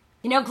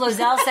 You know,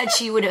 Glozell said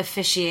she would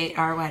officiate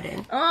our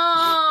wedding.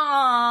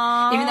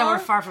 Aww. Even though we're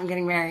far from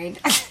getting married.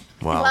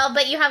 Well,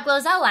 but you have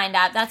Glozell lined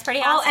up. That's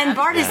pretty awesome. Oh, and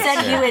Bart has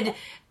said he would.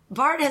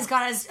 Bart has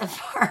got us a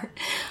Bart.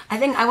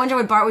 I wonder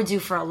what Bart would do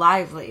for a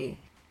lively.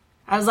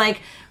 I was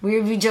like,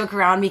 we joke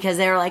around because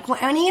they were like,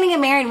 when are you going to get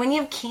married? When you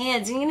have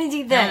kids? When are you going to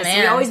do this?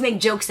 We always make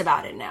jokes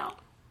about it now.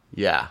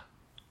 Yeah.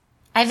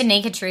 I have a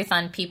naked truth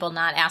on people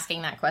not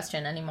asking that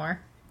question anymore.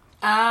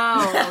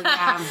 Oh,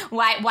 yeah.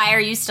 Why are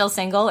you still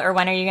single, or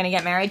when are you going to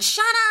get married?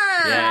 Shut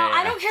up! Yeah.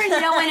 I don't care.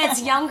 You know, when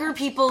it's younger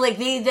people, like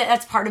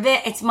that's part of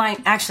it. It's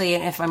actually,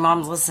 and if my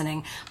mom's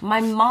listening, my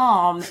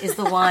mom is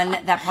the one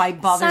that probably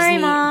bothers me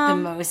the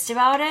most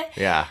about it.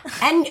 Yeah.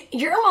 And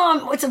your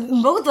mom,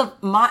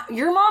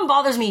 your mom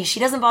bothers me. She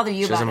doesn't bother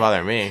you. She doesn't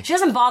bother me. She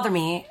doesn't bother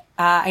me.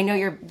 I know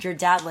your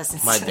dad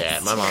listens my to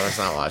dad. My mom is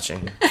not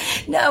watching.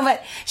 No,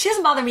 but she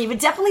doesn't bother me. But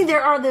definitely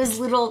there are those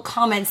little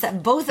comments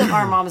that both of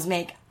our moms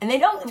make. And they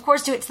don't, of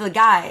course, do it to the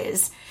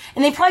guys.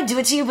 And they probably do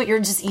it to you, but you're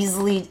just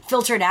easily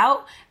filtered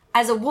out.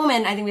 As a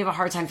woman, I think we have a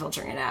hard time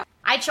filtering it out.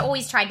 I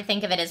always tried to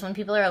think of it as when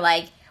people are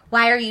like,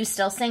 why are you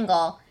still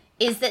single?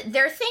 Is that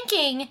they're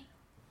thinking,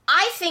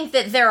 I think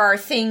that there are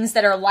things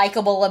that are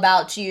likable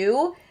about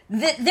you.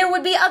 That there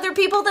would be other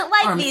people that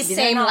like these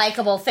same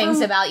likable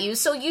things about you,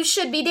 so you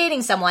should be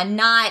dating someone,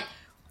 not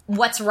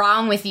what's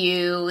wrong with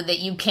you that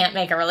you can't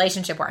make a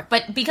relationship work.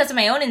 But because of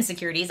my own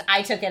insecurities,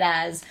 I took it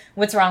as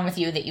what's wrong with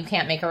you that you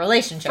can't make a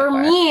relationship work. For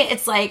me,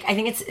 it's like, I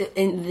think it's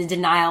in the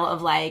denial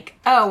of like,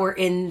 oh, we're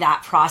in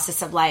that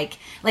process of like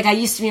I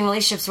used to be in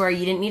relationships where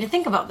you didn't need to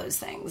think about those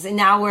things. And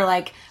now we're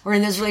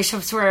in those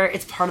relationships where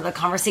it's part of the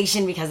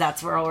conversation because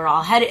that's where we're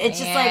all headed. It's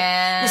just like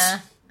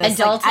this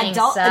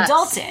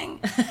adulting.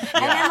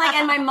 And then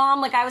and my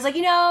mom, I was like,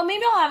 maybe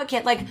I'll have a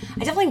kid. Like, I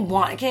definitely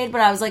want a kid,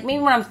 but I was like,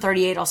 maybe when I'm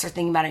 38, I'll start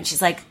thinking about it. And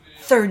she's like,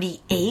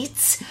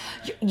 38?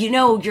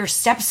 Your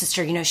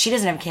stepsister, she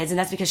doesn't have kids, and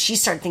that's because she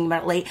started thinking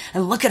about it late.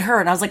 And look at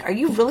her. And I was like, are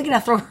you really going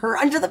to throw her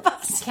under the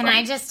bus? Can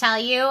I just tell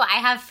you,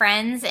 I have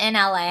friends in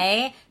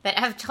LA that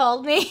have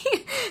told me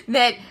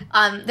that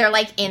they're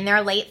in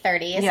their late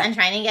 30s and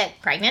trying to get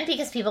pregnant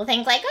because people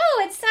think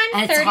it's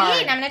I'm 38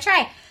 and I'm going to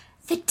try.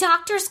 The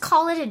doctors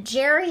call it a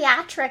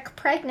geriatric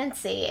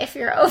pregnancy if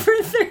you're over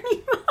 35.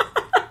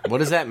 What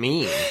does that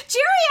mean?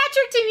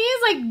 Geriatric to me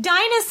is like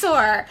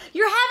dinosaur.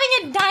 You're having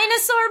a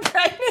dinosaur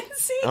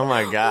pregnancy. Oh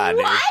my God.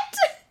 What?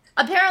 Dude.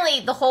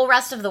 Apparently, the whole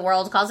rest of the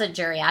world calls it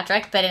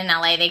geriatric, but in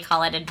LA they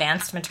call it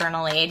advanced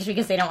maternal age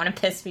because they don't want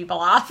to piss people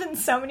off, and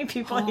so many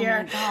people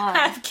here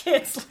have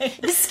kids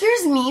later. This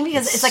scares me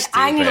because it's like, stupid.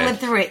 I need to live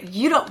through it.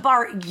 You don't,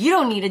 Bart, you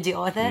don't need to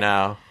deal with it.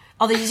 No.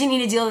 Although you do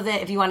need to deal with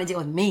it if you want to deal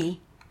with me.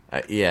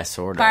 Yeah,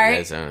 sort of.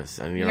 Bart,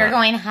 you're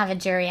going to have a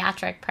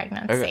geriatric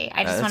pregnancy. Okay,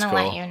 I just want to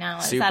let you know.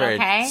 Is that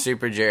okay?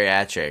 Super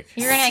geriatric.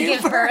 You're going to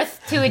give birth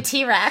to a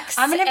T-Rex.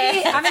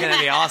 It's going to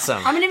be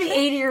awesome. I'm going to be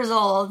 80 years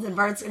old, and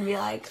Bart's going to be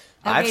like,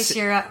 okay,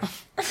 Shira.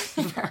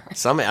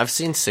 I've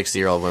seen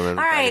 60-year-old women.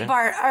 All right,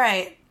 Bart. All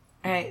right.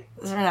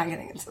 So we're not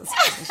getting into this.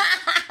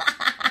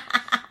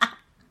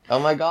 Oh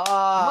my God.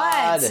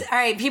 What? All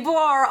right, people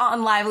are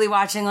on Lively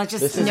watching. Let's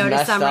just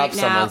notice them right now.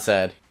 Someone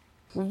said.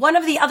 One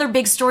of the other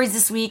big stories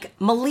this week,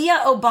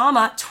 Malia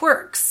Obama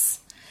twerks.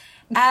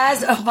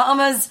 As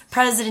Obama's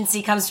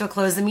presidency comes to a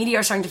close, the media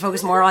are starting to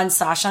focus more on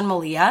Sasha and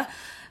Malia,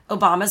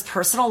 Obama's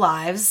personal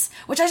lives,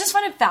 which I just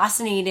find it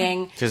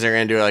fascinating. Because they're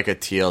going to do a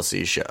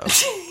TLC show.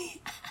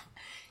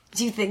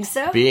 Do you think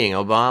so? Being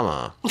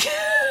Obama.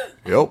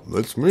 Yep,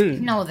 that's me.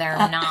 No, they're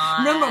not.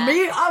 Remember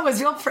me? I was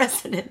your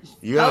president.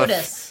 You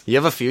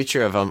have a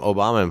future of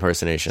Obama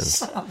impersonations.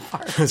 Shut up,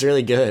 Bart. It's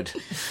really good.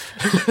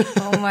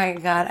 Oh my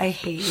God, I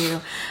hate you.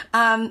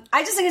 I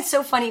just think it's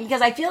so funny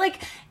because I feel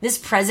like this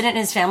president and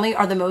his family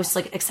are the most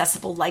like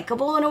accessible,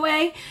 likable in a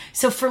way.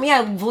 So for me,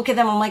 I look at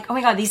them, I'm like, oh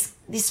my God,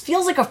 these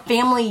feels like a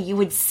family you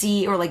would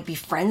see or like be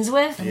friends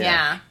with.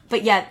 Yeah.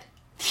 But yet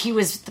he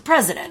was the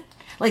president.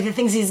 Like the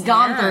things he's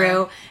gone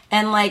through,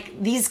 and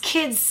like these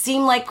kids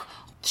seem like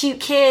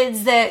cute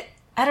kids that,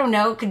 I don't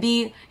know, could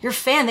be your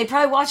fan. They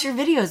probably watch your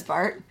videos,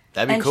 Bart.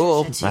 That'd be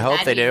cool. I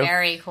hope they do.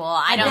 Very cool.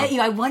 I bet you.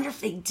 I wonder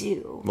if they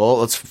do.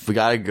 Well, we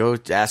gotta go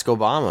ask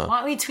Obama. Why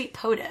don't we tweet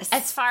POTUS?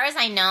 As far as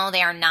I know,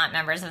 they are not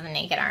members of the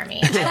Naked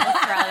Army. I will throw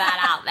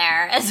that out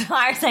there. As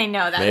far as I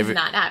know, that has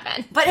not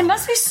happened. But it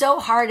must be so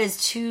hard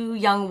as two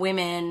young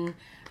women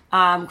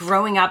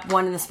growing up,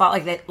 one in the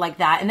spotlight like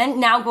that, and then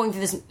now going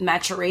through this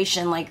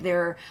maturation, like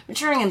they're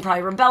maturing and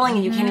probably rebelling,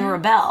 and you can't even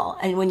rebel.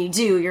 And when you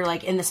do, you're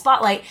like in the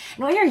spotlight.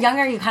 And when you're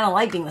younger, you kind of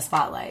like being the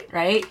spotlight,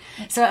 right?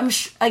 So I'm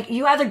like,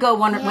 you either go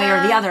one way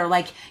or the other.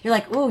 Like you're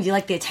like, oh, you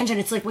like the attention.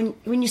 It's like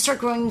when you start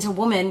growing into a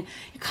woman,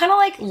 you kind of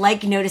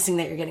like noticing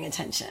that you're getting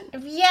attention.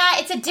 Yeah,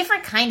 it's a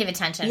different kind of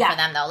attention for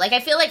them, though. Like I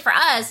feel like for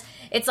us,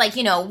 it's like,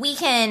 you know, we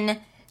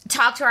can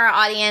talk to our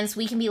audience,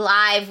 we can be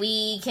live,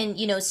 we can,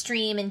 you know,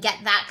 stream and get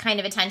that kind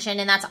of attention,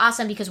 and that's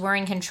awesome because we're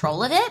in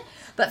control of it.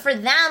 But for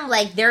them,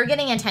 like, they're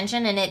getting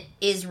attention and it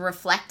is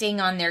reflecting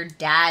on their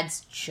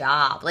dad's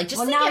job. Like,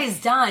 just now he's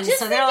done,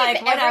 so they're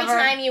like, whatever.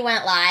 Every time you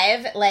went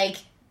live, like,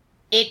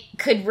 it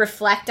could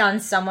reflect on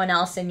someone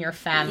else in your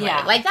family.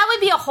 Yeah. Like, that would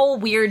be a whole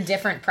weird,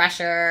 different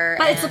pressure.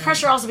 But it's the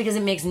pressure also because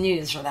it makes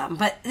news for them.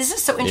 But this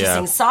is so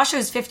interesting. Yeah. Sasha,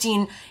 who's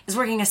 15, is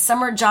working a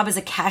summer job as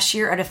a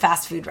cashier at a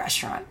fast food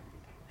restaurant.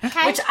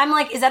 Okay. Which I'm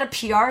like, is that a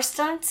PR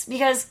stunt?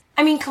 Because,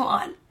 I mean, come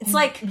on. It's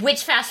like...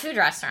 Which fast food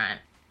restaurant?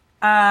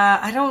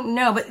 I don't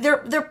know,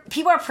 but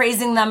people are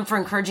praising them for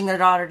encouraging their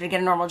daughter to get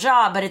a normal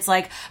job, but it's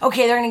like,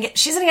 okay,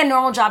 she's gonna get a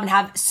normal job and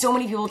have so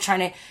many people trying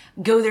to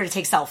go there to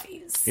take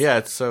selfies. Yeah,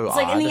 it's so It's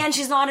odd. like, in the end,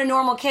 she's not a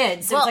normal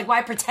kid, so it's like,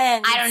 why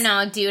pretend? I don't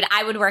know, dude.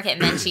 I would work at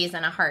Menchie's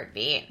in a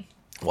heartbeat.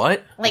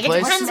 What? Like, it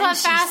depends what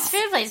fast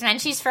food place.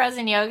 Menchie's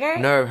frozen yogurt?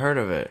 No, I've heard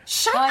of it.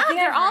 Shut I up, think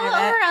they're I've all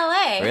heard of over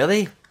it. LA.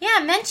 Really? Yeah,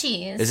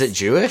 Menchie's. Is it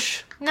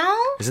Jewish? No?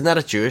 Isn't that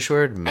a Jewish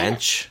word?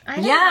 Mensch? I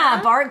don't Yeah,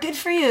 know. Bart, good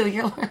for you.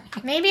 You're learning.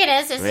 Maybe it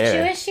is. Is it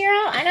Jewish, Shira?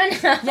 I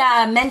don't know.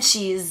 Yeah,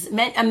 Menchie's.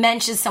 A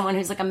mensch is someone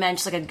who's like a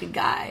mensch, like a good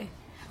guy.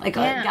 Like a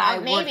guy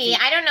maybe. working.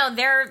 I don't know.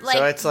 They're like,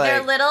 So it's like-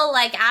 their little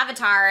like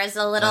avatar is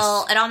a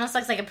little. It almost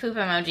looks like a poop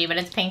emoji, but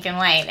it's pink and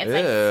white. It's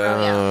like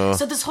froyo.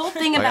 So this whole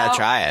thing I about... gotta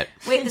try it.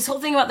 Wait, this whole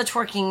thing about the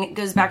twerking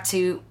goes back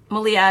to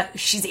Malia.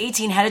 She's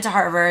 18, headed to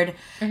Harvard.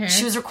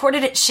 She was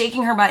recorded at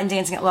shaking her butt and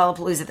dancing at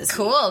Lollapalooza this week.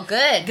 Cool,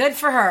 good. Good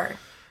for her.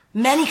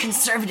 Many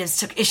conservatives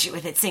took issue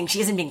with it, saying she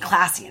isn't being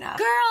classy enough.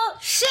 Girl,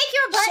 shake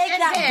your butt Shake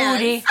and that dance.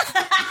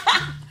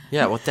 booty.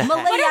 Yeah, what the heck?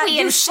 Malia, What are we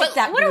you in? shake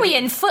that What are we booty.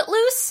 in?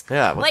 Footloose?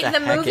 Yeah, what like the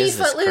the heck movie is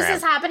this Footloose crap?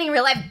 is happening in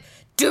real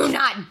life. Do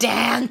not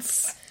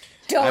dance.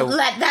 Don't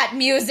let that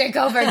music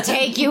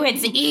overtake you.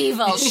 It's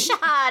evil. Shut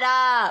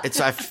up.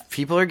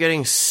 People are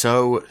getting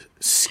so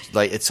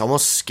like it's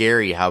almost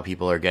scary how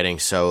people are getting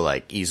so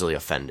like easily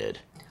offended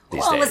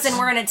these Well, days. listen,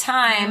 we're in a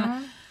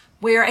time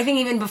where I think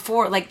even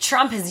before, like,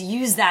 Trump has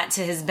used that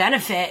to his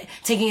benefit,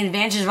 taking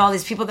advantage of all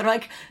these people that are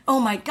like,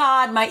 oh my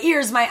God, my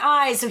ears, my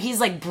eyes. So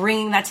he's like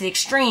bringing that to the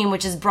extreme,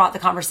 which has brought the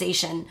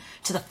conversation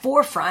to the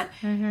forefront.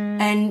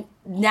 And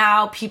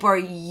now people are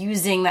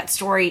using that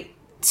story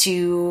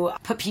to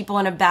put people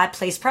in a bad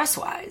place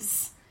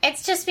press-wise.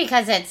 It's just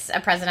because it's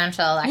a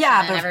presidential election Yeah,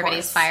 and but of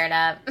everybody's course. fired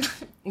up.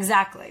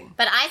 Exactly.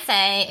 But I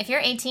say, if you're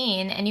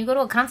 18 and you go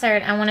to a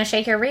concert and want to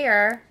shake your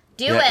rear,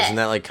 do it. Isn't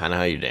that like kind of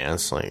how you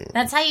dance? Like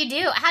That's how you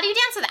do. How do you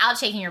dance without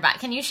shaking your butt?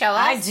 Can you show us?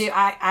 I do.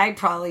 I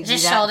probably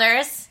Just do that.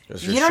 shoulders.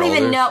 just your You don't even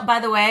shoulders? know, by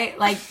the way,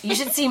 like, you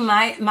should see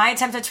my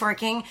attempt at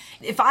twerking.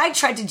 If I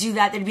tried to do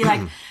that, they'd be like,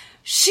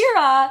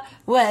 Shira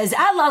was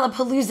at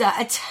Lollapalooza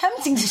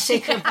attempting to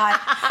shake her butt.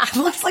 It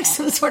looks like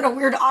some sort of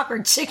weird,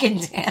 awkward chicken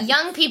dance.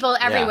 Young people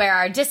everywhere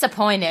are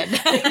disappointed.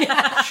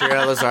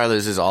 Shira Lazar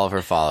loses all of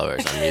her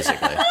followers on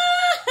Musical.ly.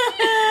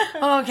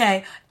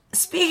 Okay.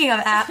 Speaking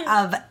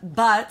of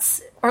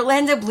butts,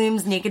 Orlando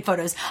Bloom's naked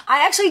photos.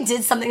 I actually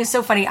did something that was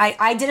so funny.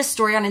 I did a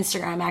story on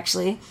Instagram,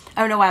 actually.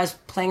 I don't know why I was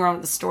playing around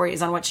with the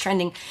stories on what's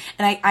trending.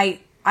 And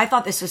I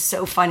thought this was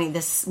so funny,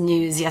 this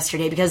news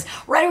yesterday, because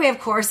right away, of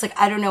course, like,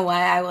 I don't know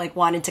why I like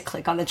wanted to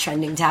click on the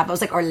trending tab. I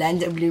was like,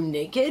 Orlando Bloom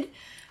naked.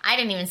 I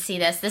didn't even see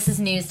this. This is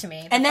news to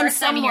me. The And then first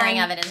time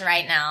hearing of it is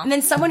right now. And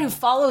then someone who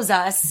follows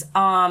us,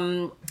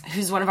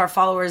 who's one of our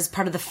followers,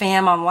 part of the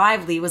fam on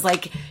Lively, was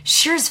like,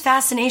 Shira's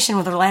fascination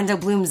with Orlando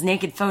Bloom's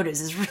naked photos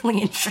is really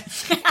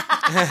interesting.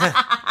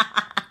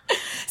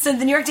 So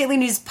the New York Daily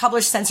News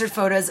published censored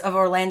photos of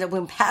Orlando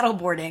Bloom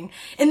paddleboarding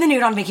in the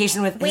nude on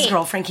vacation with his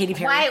girlfriend Katy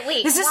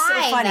Perry. This is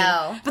so funny.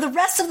 Though? But the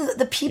rest of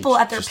the people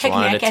at their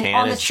picnic and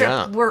on the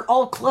trip were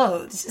all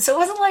clothed. So it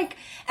wasn't like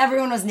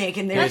everyone was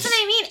naked. That's what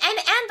I mean.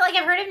 And like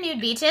I've heard of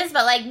nude beaches,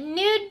 but like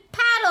nude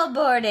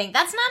paddleboarding,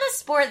 that's not a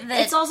sport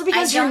that it's also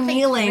because you're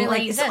kneeling. Really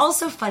like exists. It's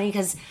also funny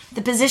because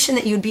the position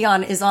that you'd be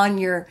on is on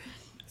your.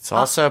 It's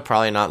also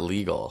probably not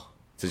legal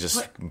to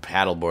just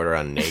paddleboard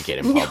around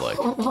naked in public.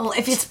 Well,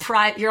 if it's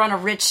private, you're on a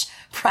rich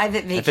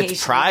private vacation. If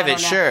it's private,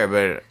 sure,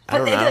 but I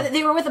don't know.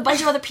 They were with a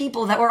bunch of other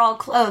people that were all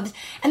clothed.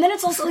 And then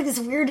it's also like this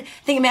weird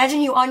thing. Imagine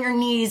you on your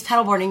knees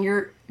paddleboarding.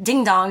 Your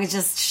ding dong is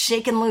just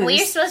shaking loose. Well,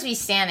 you're supposed to be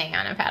standing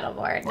on a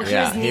paddleboard.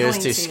 Well, he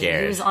was too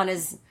scared. He was on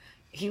his.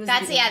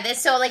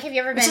 So like, have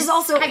you ever been?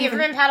 Have you ever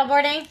been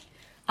paddleboarding?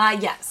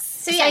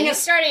 Yes. So you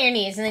start on your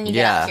knees and then you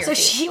get up to your feet.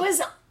 So she was.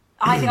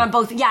 I think on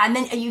both, and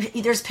then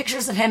there's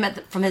pictures of him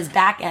from his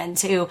back end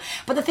too.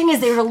 But the thing is,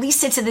 they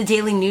released it to the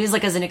Daily News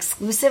like as an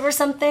exclusive or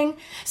something.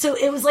 So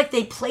it was like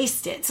they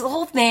placed it. So the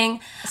whole thing,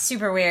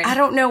 super weird. I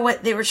don't know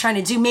what they were trying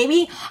to do.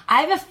 Maybe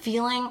I have a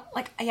feeling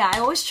I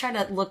always try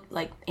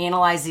to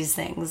analyze these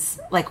things.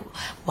 Like,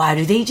 why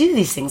do they do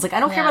these things? Like, I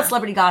don't care about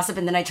celebrity gossip,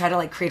 and then I try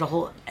to create a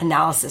whole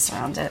analysis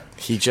around it.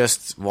 He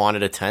just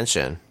wanted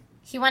attention.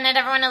 He wanted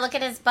everyone to look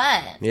at his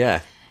butt. Yeah.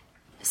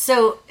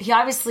 So he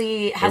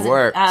obviously has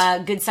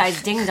a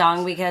good-sized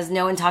ding-dong because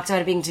no one talks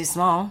about it being too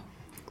small.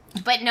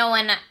 But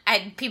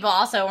people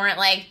also weren't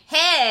like,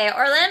 hey,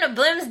 Orlando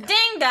Bloom's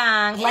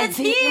ding-dong, it's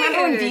huge.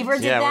 Remember when Bieber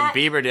did that? Yeah, when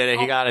Bieber did it,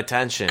 he got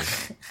attention.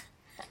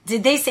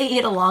 Did they say he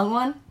had a long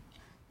one?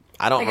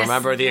 I don't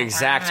remember the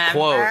exact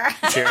quote,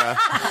 Shira.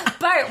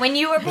 Bart, when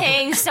you were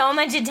paying so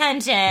much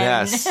attention.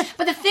 Yes.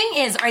 But the thing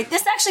is,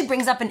 this actually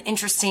brings up an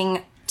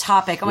interesting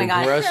topic. Oh my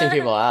God. We're grossing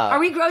people out. Are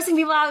we grossing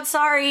people out?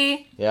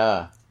 Sorry.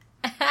 Yeah.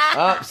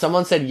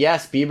 Someone said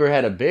yes, Bieber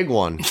had a big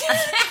one. All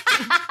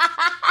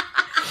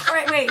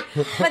right, wait.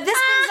 But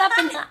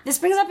this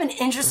brings up an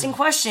interesting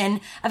question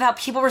of how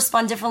people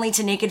respond differently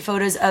to naked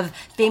photos of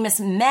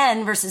famous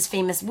men versus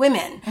famous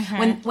women.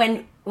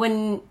 Mm-hmm.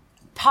 When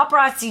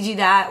paparazzi do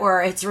that,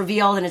 or it's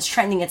revealed and it's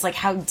trending, it's like,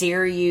 how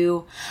dare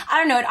you? I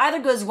don't know. It either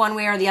goes one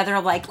way or the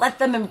other. Like, let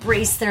them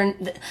embrace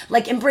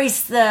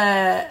embrace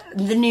the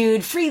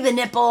nude, free the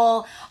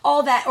nipple,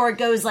 all that, or it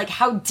goes like,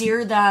 how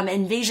dare them,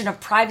 invasion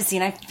of privacy.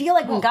 And I feel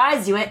like when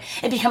guys do it,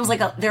 it becomes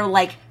like they're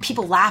like,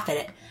 people laugh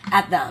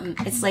at them.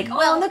 It's like,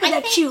 oh, look at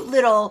that cute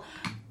little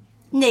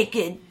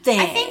naked thing.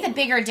 I think the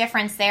bigger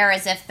difference there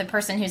is if the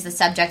person who's the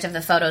subject of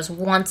the photos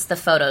wants the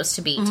photos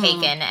to be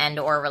taken and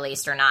or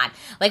released or not.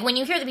 Like, when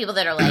you hear the people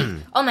that are like,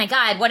 oh my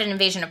God, what an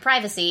invasion of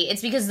privacy,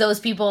 it's because those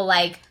people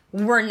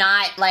were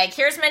not like,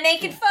 here's my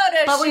naked photo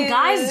shoot. But when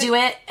guys do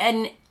it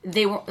and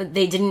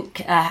they didn't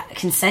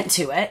consent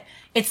to it,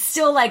 it's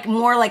still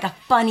more like a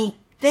funny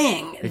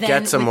thing. It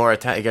gets them more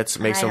attention. It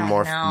makes them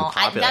more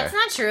popular. That's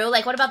not true.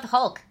 Like, what about the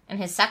Hulk and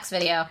his sex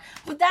video?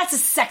 But that's a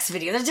sex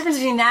video. There's a difference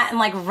between that and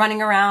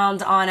running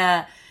around on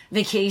a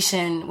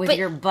vacation with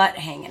your butt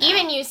hanging out.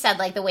 Even you said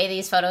the way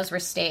these photos were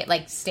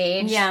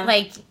staged.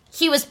 Yeah.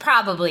 He was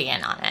probably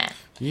in on it.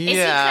 Yeah. Is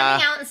he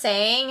coming out and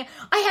saying,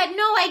 I had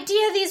no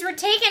idea these were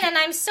taken and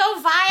I'm so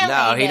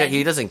violated? No,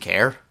 he doesn't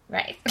care.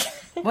 Right.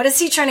 What is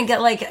he trying to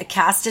get,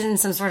 casted in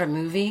some sort of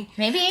movie?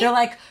 Maybe. They're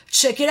like,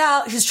 check it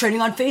out. He's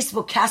trending on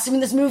Facebook. Cast him in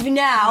this movie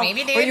now.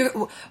 Maybe, dude.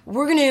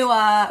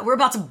 We're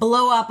about to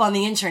blow up on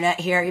the internet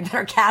here. You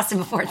better cast him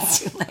before it's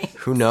too late.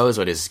 Who knows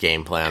what his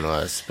game plan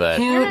was, but...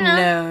 Who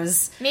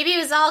knows? Maybe it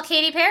was all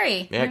Katy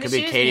Perry. Yeah, it could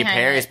be Katy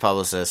Perry's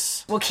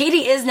publicist. Well,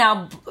 Katy is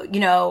now,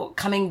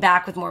 coming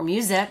back with more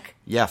music.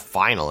 Yeah,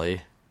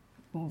 finally.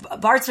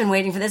 Bart's been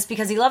waiting for this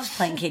because he loves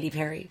playing Katy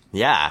Perry.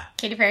 Yeah.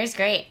 Katy Perry's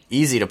great.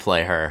 Easy to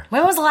play her.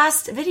 When was the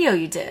last video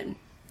you did?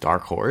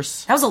 Dark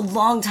Horse. That was a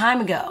long time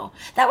ago.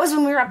 That was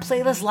when we were at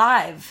Playlist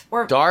Live.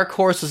 Dark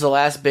Horse was the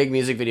last big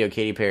music video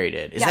Katy Perry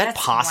did. Is that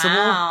possible?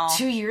 Wow.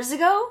 2 years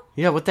ago?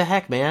 Yeah, what the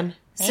heck, man?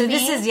 So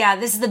this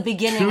is the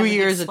beginning 2 of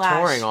years of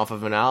touring off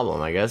of an album,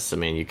 I guess. I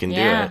mean, you can do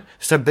Yeah. it.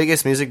 It's the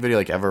biggest music video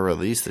ever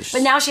released.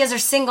 But now she has her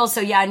single,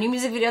 so a new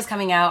music video is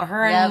coming out.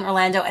 Her and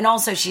Orlando, and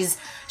also she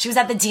was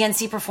at the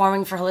DNC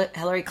performing for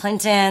Hillary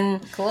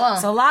Clinton. Cool.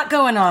 So a lot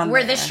going on.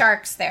 Were the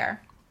Sharks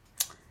there?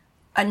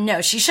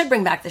 No, she should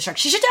bring back the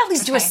Sharks. She should at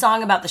least do a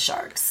song about the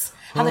Sharks.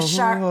 How the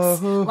Sharks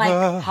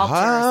helped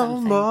her or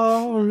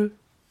something.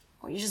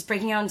 Are you just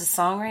breaking out into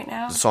song right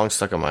now? The song's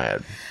stuck in my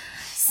head.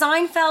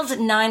 Seinfeld's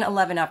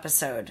 9/11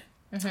 episode.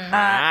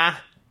 Mm-hmm.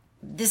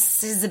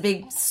 This is a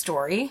big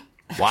story.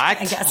 What?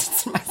 I guess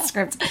it's in my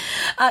script.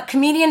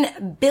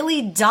 Comedian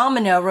Billy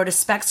Domino wrote a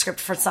spec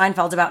script for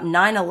Seinfeld about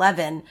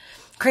 9/11.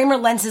 Kramer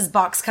lends his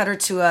box cutter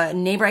to a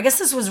neighbor. I guess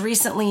this was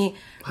recently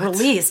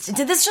released.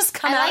 Did this just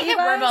come out? I like that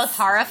we're both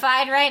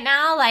horrified right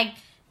now.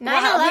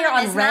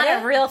 9/11 is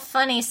not a real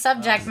funny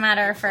subject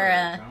matter for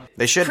a...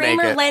 They should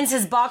Kramer make it. lends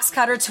his box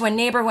cutter to a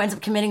neighbor who ends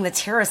up committing the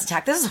terrorist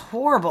attack. This is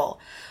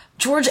horrible.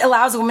 George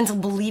allows a woman to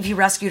believe he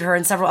rescued her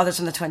and several others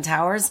from the Twin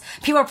Towers.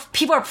 People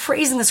are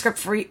praising the script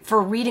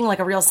for reading like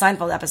a real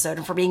Seinfeld episode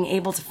and for being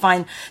able to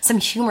find some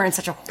humor in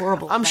such a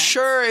horrible I'm event.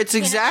 sure it's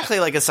exactly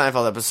like a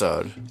Seinfeld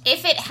episode.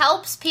 If it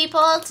helps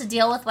people to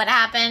deal with what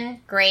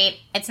happened, great.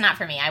 It's not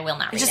for me. I will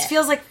not read it. It just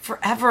feels like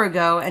forever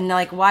ago, and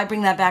like, why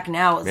bring that back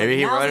now? Maybe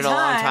he wrote it a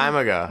long time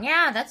ago.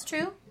 Yeah, that's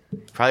true.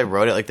 Probably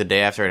wrote it like the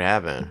day after it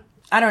happened.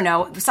 I don't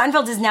know.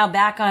 Seinfeld is now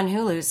back on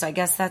Hulu, so I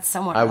guess that's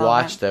somewhat relevant.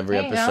 Watched every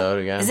episode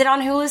again. Is it on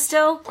Hulu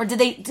still? Or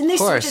didn't they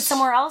switch it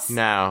somewhere else?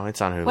 No,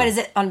 it's on Hulu. What is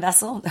it, on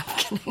Vessel? No, I'm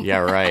kidding. Yeah,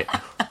 right.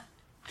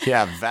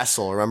 Yeah,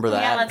 Vessel. Remember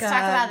that? Yeah, let's talk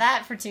about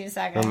that for 2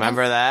 seconds.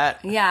 Remember that?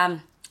 Yeah.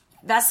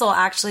 Vessel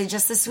actually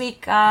just this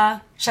week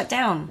shut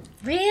down.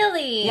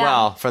 Really? Yeah.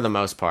 Well, for the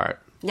most part.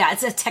 Yeah,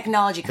 it's a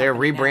technology company. They're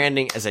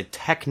rebranding as a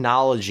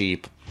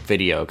technology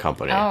video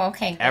company. Oh,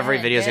 okay. Every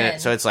video's in it.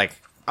 So it's like,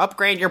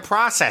 upgrade your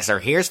processor.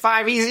 Here's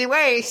 5 easy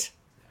ways.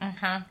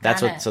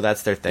 That's what. So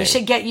that's their thing. They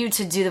should get you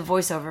to do the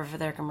voiceover for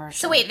their commercial.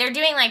 So wait, they're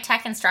doing like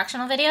tech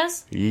instructional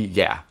videos?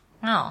 Yeah.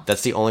 Oh.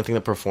 That's the only thing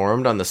that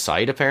performed on the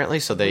site, apparently.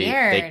 So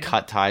they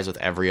cut ties with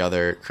every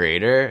other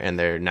creator, and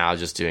they're now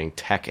just doing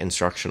tech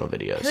instructional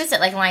videos. Who is it?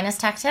 Like Linus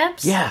Tech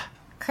Tips? Yeah.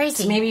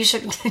 Crazy. So maybe you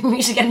should get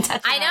in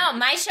touch with I know.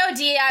 My show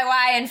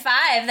DIY in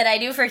 5 that I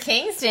do for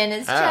Kingston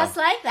is just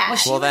like that. Well,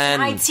 she Well, was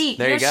then, an IT.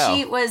 there you go.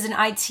 She was an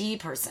IT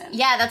person.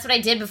 Yeah, that's what I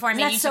did before I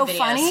made That's YouTube so videos.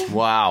 funny.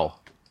 Wow.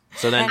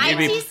 So then IT you'd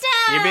be the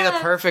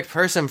stuff. perfect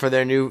person for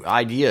their new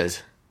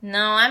ideas. No,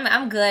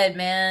 I'm good,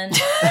 man.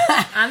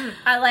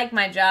 I like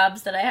my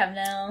jobs that I have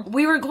now.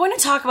 We were going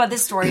to talk about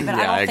this story, but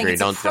Yeah, I don't I think agree. it's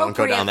Don't go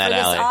appropriate down that for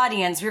alley. this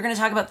audience. We were going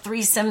to talk about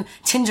threesome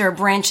Tinder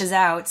branches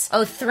out.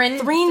 Oh,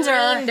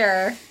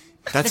 Thrinder.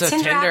 That's The a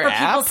Tinder Tinder app for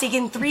people app?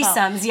 seeking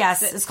threesomes.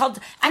 Yes, it's called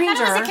I Thrinder.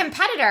 thought it was a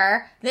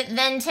competitor that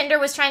then Tinder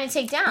was trying to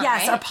take down.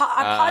 Yes, right?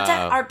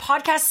 our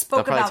podcast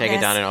spoke They'll about probably take this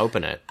it down and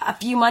open it. a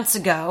few months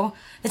ago.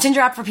 The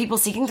Tinder app for people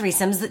seeking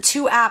threesomes. The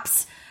two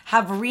apps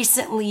have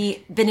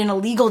recently been in a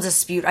legal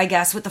dispute, I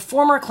guess, with the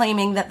former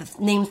claiming that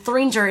the name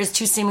Thrinder is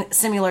too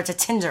similar to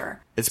Tinder.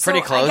 It's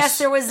pretty So close. I guess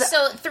there was...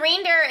 So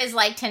Thrinder is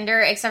like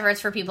Tinder, except for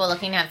it's for people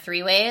looking to have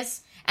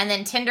 3-ways. And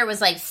then Tinder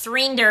was like,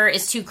 Thrinder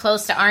is too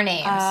close to our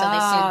name, so they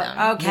sued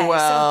them. Okay.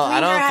 Well, so I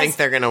don't Thrinder think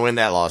they're going to win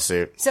that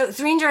lawsuit. So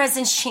Thrinder has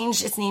since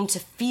changed its name to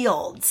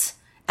Fields,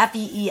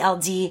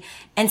 F-E-E-L-D,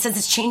 and since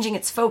it's changing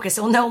its focus,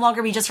 it will no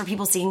longer be just for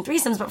people seeking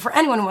threesomes, but for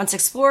anyone who wants to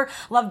explore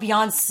love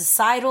beyond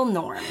societal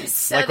norms.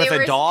 So Like they with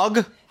were, a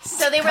dog?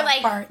 So they were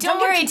like, Bart, don't don't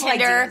give worry, people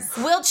Tinder, ideas.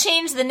 we'll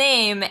change the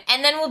name,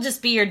 and then we'll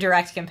just be your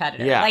direct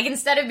competitor. Yeah. Like,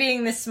 instead of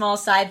being this small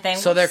side thing,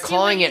 So we'll they're just do what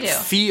calling you it do.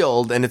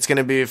 field, and it's going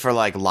to be for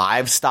like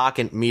livestock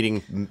and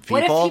meeting people.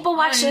 What if people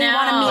actually no.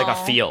 want to meet... Like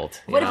a field.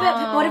 you What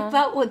know?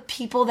 about with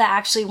people that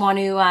actually want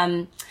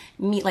to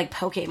meet like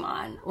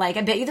Pokemon? Like,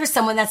 I bet you there's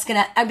someone that's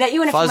gonna. I bet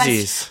you in a few Fuzzies.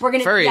 months we're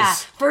gonna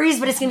Furries. furries,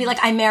 but it's gonna be like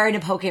I married a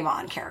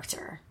Pokemon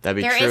character. That'd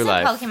be There true is a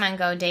life. Pokemon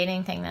Go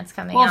dating thing that's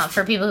coming Well, out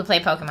for people who play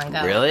Pokemon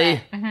Go.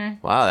 Really?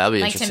 Wow, that'd be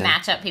Like interesting. to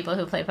match up people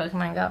who play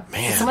Pokemon Go.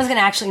 Man. Someone's gonna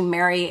actually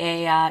marry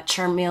a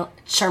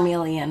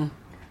Charmeleon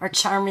or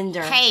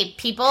Charmander. Hey,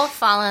 people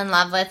fall in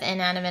love with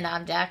inanimate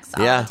objects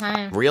all Yeah, the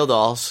time. real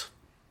dolls.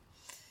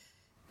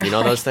 You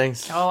know those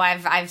things? Oh,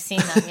 I've seen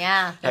them.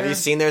 Yeah. Have you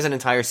seen there's an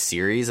entire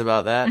series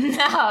about that? No, is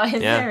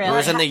Yeah, there really? it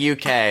was in the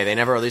UK. They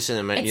never released it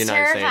in the It's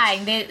United States.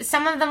 terrifying.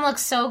 Some of them look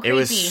so creepy. It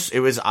was It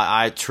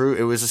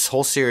was this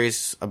whole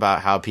series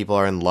about how people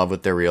are in love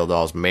with their real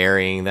dolls,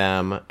 marrying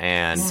them,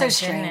 and so goodness.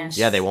 strange.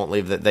 yeah, they won't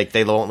leave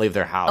they won't leave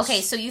their house.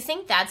 Okay, so you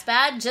think that's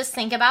bad? Just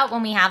think about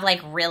when we have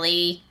like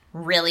really,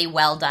 really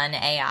well done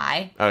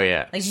AI. Oh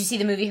yeah. Like, did you see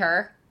the movie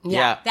Her?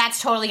 Yeah.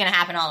 That's totally going to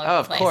happen all over Oh, the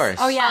of place. course.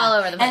 Oh yeah, All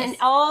over the place. and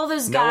all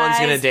those guys. No one's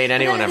gonna date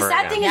anyone But then ever The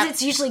sad again. thing Yep. is,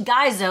 it's usually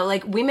guys though.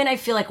 Like women, I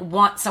feel like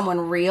want someone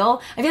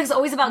real. I feel like it's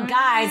always about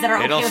guys that are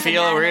It'll okay with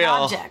feel inanimate real.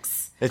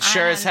 objects. It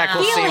sure as heck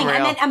will Feeling seem real.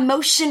 and then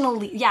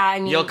emotionally, yeah. I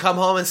mean, You'll come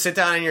home and sit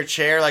down in your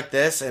chair like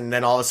this, and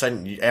then all of a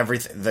sudden,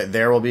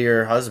 there will be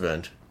your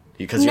husband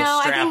because no, you'll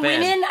I strap think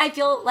in. women. I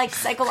feel like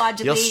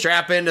psychologically, You'll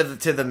strap into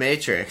to the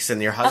Matrix,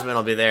 and your husband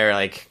will be there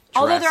like.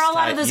 although there are a dressed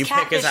lot tight. of those you pick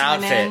catfish his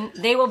outfit. women,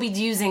 they will be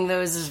using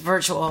those as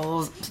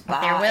virtual.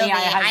 There will AI be.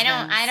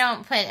 husbands. I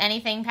don't put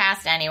anything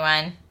past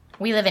anyone.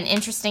 We live in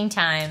interesting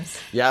times.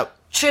 Yep.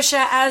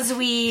 Trisha, as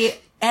we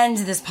end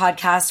this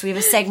podcast, we have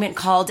a segment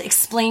called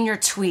 "Explain Your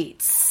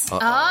Tweets."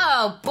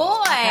 Oh boy,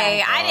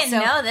 I didn't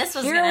So, know this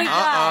was here going we to go.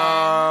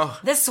 happen. Oh,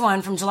 This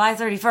one from July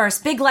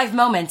 31st. Big life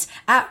moment.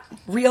 At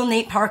Real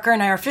Nate Parker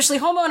and I are officially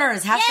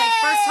homeowners. Hashtag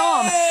first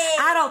home.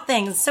 Adult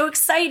things. So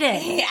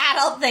exciting.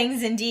 Adult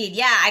things, indeed.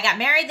 Yeah, I got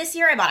married this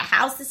year. I bought a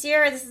house this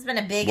year. This has been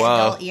a big whoa,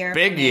 adult year.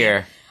 big for me.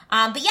 year.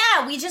 But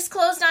yeah, we just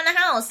closed on a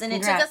house, and it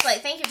Congrats. took us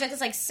it took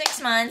us like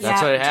 6 months.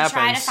 That's what to try to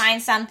happens.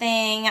 find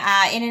something.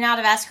 In and out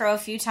of escrow a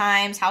few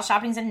times. House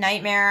shopping's a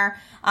nightmare.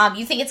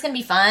 You think it's gonna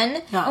be fun? No.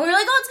 And we were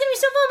like, oh, it's gonna be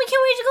so fun. We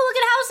can't wait to go look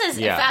at houses.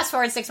 Yeah. And fast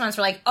forward 6 months,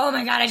 we're like, oh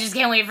my god, I just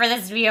can't wait for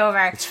this to be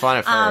over. It's fun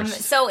at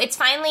first. So it's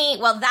finally,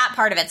 that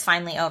part of it's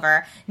finally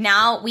over.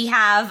 Now we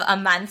have a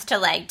month to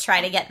like try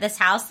to get this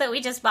house that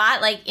we just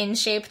bought like in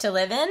shape to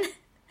live in.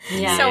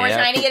 Yeah. So we're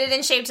trying to get it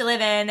in shape to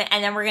live in,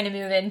 and then we're going to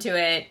move into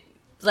it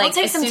like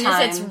as soon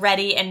as it's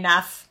ready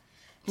enough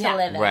to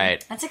live in.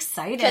 Right. That's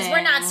exciting. Because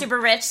we're not super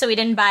rich, so we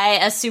didn't buy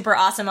a super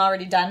awesome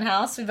already done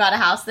house. We bought a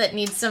house that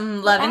needs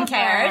some love and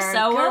care,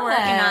 so we're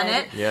working on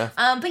it. Yeah.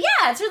 But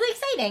yeah, it's really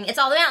exciting. It's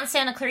all the way out in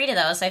Santa Clarita,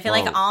 though, so I feel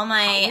like all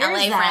my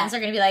LA friends are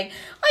going to be like,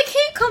 I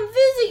can't come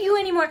visit you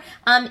anymore.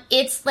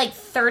 It's like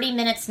 30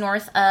 minutes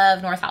north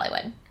of North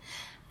Hollywood.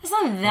 It's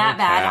not that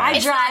bad. I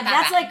It's drive. not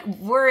that That's bad.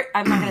 like,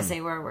 I'm not going to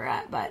say where we're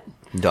at, but.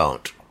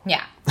 Don't.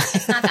 Yeah,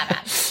 it's not that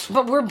bad.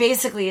 But we're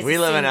basically. We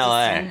live in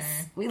LA.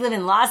 We live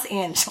in Los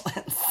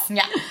Angeles.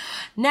 Yeah.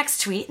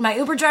 Next tweet. My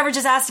Uber driver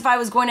just asked if I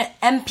was going to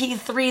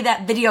MP3,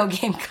 that video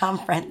game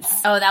conference.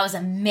 Oh, that was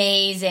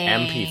amazing.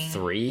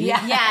 MP3?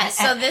 Yeah,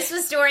 so this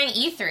was during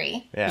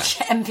E3. Yeah.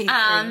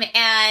 MP3.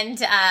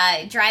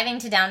 And driving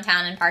to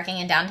downtown and parking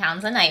in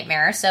downtown's a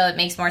nightmare, so it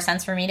makes more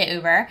sense for me to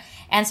Uber.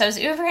 And so I was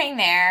Ubering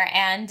there,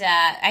 and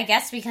I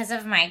guess because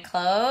of my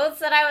clothes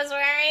that I was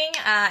wearing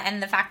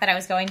and the fact that I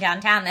was going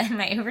downtown, then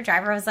my Uber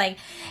driver was like,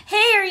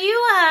 "Hey, are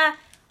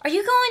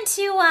you going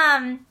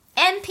to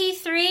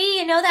MP3?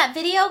 You know that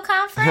video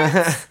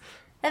conference,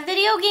 that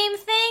video game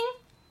thing?"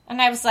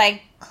 And I was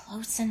like,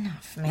 "Close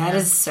enough, man." That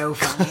is so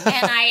funny.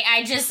 And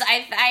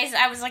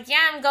I was like, "Yeah,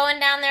 I'm going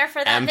down there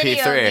for that MP3.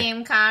 video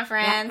game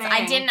conference."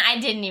 I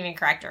didn't even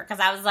correct her because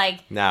I was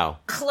like, No.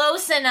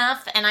 close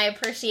enough, and I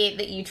appreciate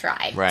that you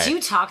tried. Right. Do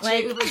you talk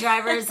to Uber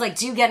drivers? Like,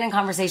 do you get in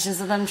conversations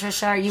with them,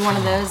 Trisha? Are you one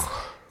of those?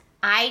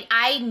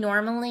 I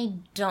normally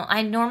don't.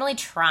 I normally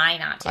try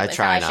not to. I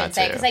try not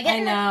to. Because I get I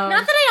know.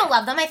 not that I don't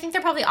love them. I think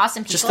they're probably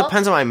awesome people. Just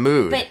depends on my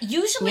mood. But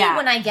usually Yeah.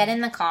 when I get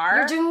in the car,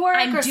 You're doing work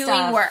I'm or doing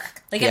stuff?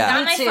 work. Like Yeah. I've got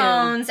Me my too.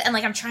 phones and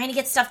like I'm trying to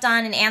get stuff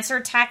done and answer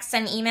texts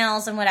and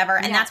emails and whatever.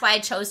 And Yeah. that's why I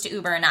chose to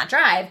Uber and not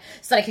drive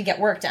so that I could get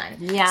work done.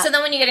 Yeah. So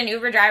then when you get an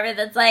Uber driver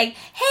that's like,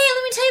 "Hey,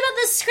 let me tell you about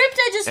this script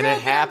I just And wrote it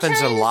that happens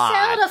I'm trying a lot.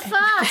 to sell to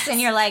Fox," and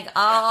you're like,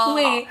 "Oh,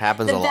 Wait,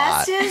 Happens the a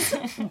lot. best is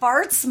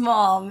Bart's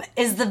mom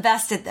is the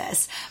best at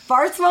this.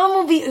 Bart's mom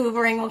will be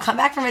Ubering, will come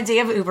back from a day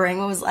of Ubering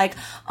and was like,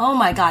 "Oh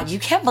my God, you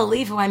can't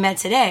believe who I met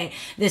today.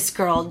 This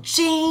girl,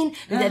 Jean,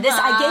 who did this.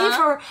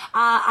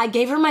 I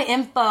gave her my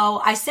info.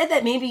 I said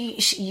that maybe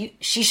she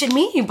should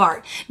meet you,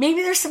 Bart.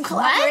 Maybe there's some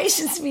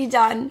collaborations to be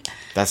done."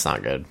 That's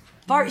not good.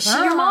 Bart,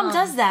 your mom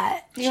does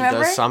that. Do you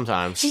remember? does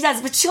sometimes. She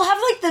does, but she'll have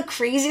like the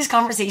craziest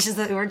conversations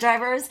with Uber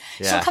drivers.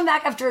 Yeah. She'll come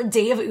back after a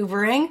day of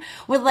Ubering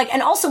with like,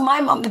 and also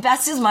my mom. The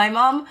best is my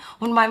mom.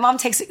 When my mom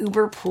takes an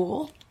Uber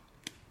pool,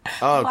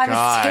 Oh, by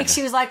God. mistake,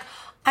 she was like,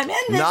 "I'm in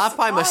this." Not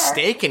by car."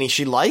 mistake, and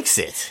she likes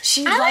it.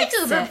 She I like likes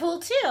Uber it. pool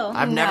too."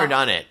 I've never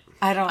done it.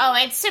 I don't. Oh,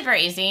 it's super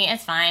easy.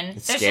 It's fine.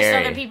 There's scary.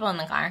 just other people in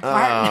the car.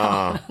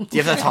 Oh. Do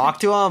you have to talk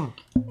to them?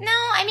 No,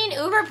 I mean,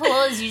 Uber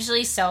pool is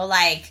usually so,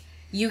 like,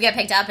 you get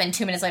picked up and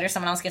 2 minutes later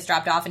someone else gets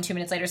dropped off and 2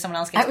 minutes later someone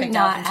else gets I would picked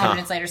not up and 2 have-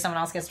 minutes later someone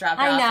else gets dropped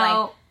I off.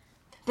 know. Like,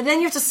 But then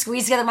you have to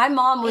squeeze together. My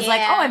mom was like,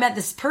 Yeah. "Oh, I met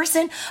this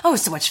person. Oh, it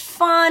was so much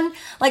fun."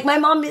 Like my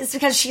mom is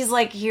because she's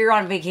like here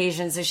on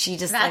vacation, so she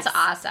just that's likes,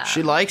 awesome.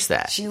 She likes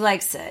that. She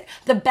likes it.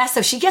 The best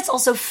though, she gets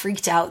also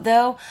freaked out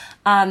though.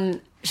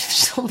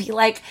 She'll be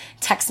like,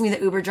 text me the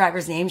Uber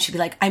driver's name. She'll be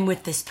like, "I'm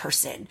with this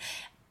person.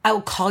 I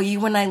will call you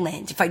when I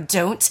land. If I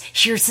don't,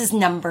 here's his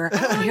number.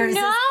 And here's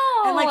no.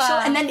 And like,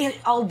 and then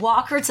I'll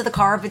walk her to the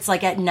car if it's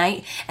like at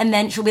night, and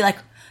then she'll be like,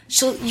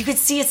 you could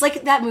see it's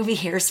like that movie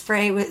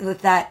Hairspray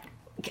with that.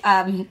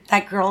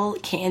 That girl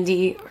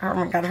Candy, oh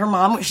my God, her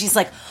mom, where she's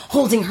like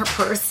holding her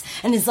purse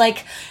and is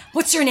like,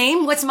 "What's your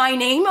name? What's my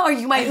name? Are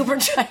you my Uber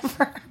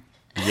driver?"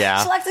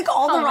 Yeah. She likes like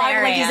all the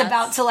ride, like he's Hilarious.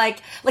 about to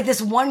like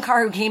this one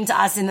car who came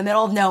to us in the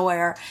middle of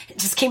nowhere,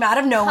 just came out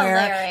of nowhere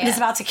and Hilarious. is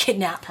about to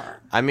kidnap her.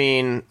 I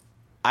mean,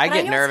 I But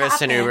I get know nervous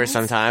it's in Uber happened.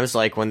 sometimes,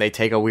 like when they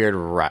take a weird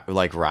route. And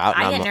I I'm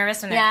get like,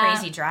 nervous when they're Yeah.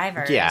 crazy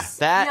drivers. Yeah,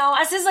 that. No,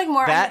 us is like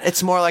more. That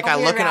it's more like a I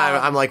weird look and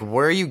route. I'm like,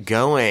 where are you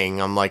going?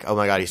 I'm like, oh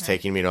my God, he's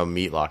taking me to a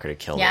meat locker to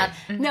kill Yeah.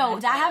 me. No,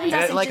 that happened to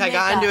us in Like I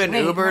got Jamaica. into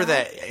an Wait, Uber huh?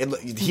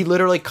 that he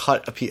literally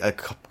cut a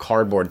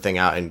cardboard thing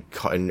out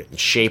and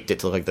shaped it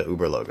to look like the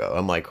Uber logo.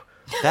 I'm like,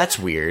 that's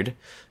weird.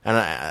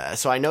 And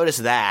so I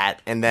noticed that,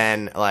 and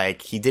then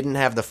like he didn't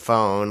have the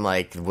phone.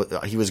 Like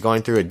he was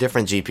going through a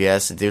different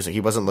GPS.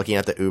 He wasn't looking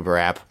at the Uber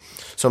app.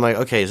 So I'm like,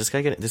 okay, this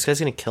guy's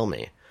gonna kill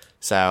me.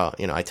 So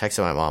I texted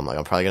my mom like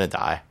I'm probably gonna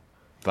die.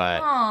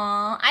 But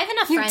Aw, I have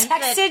enough You friends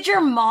texted your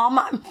mom.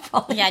 I'm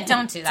falling. Yeah,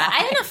 don't do that.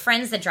 I have enough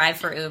friends that drive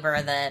for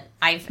Uber that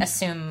I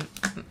assume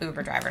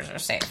Uber drivers are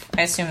safe.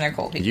 I assume they're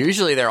cool people.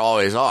 usually there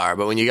always are.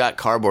 But when you got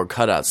cardboard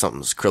cutouts,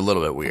 something's a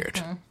little bit weird.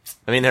 Mm-hmm.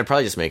 I mean, they're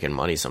probably just making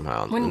money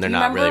somehow, and they're not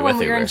Remember really when with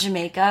we were Uber. in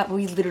Jamaica?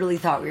 We literally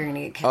thought we were going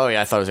to get killed. Oh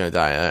yeah, I thought I was gonna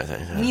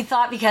die. We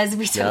thought because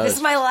we took, That this was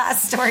is my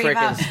last story Freaking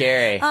about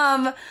scary.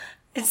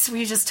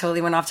 we just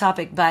totally went off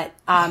topic, but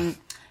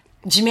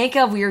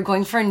Jamaica, we were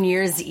going for a New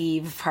Year's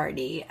Eve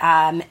party.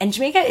 And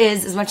Jamaica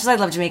is, as much as I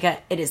love Jamaica,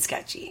 it is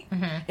sketchy.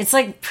 Mm-hmm. It's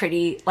like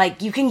pretty,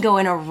 like you can go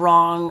in a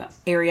wrong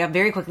area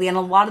very quickly. And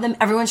a lot of them,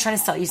 everyone's trying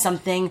to sell you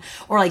something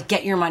or like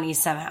get your money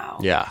somehow.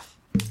 Yeah.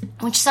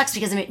 Which sucks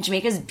because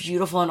Jamaica is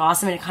beautiful and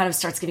awesome, and it kind of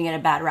starts giving it a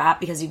bad rap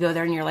because you go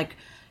there and you're like,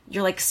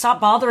 you're like, stop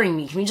bothering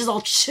me. Can we just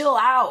all chill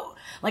out?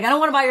 Like, I don't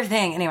want to buy your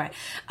thing. Anyway,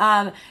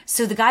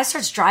 so the guy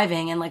starts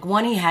driving and like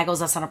he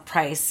haggles us on a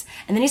price,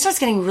 and then he starts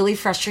getting really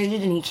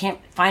frustrated and he can't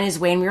find his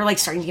way, and we were like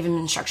starting to give him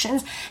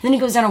instructions, and then he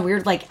goes down a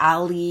weird like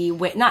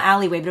not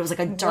alleyway, but it was like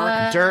a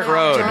dark dirt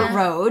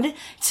road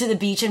to the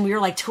beach, and we were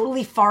like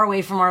totally far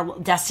away from our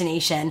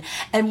destination,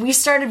 and we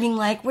started being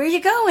like, where are you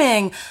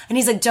going? And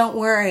he's like, don't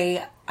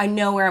worry, I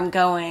know where I'm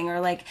going, or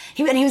like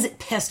he was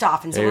pissed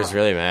off, and so he was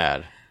really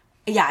mad.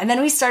 Yeah, and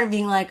then we started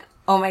being like,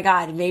 oh my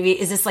God, maybe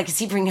is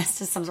he bringing us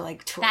to some sort of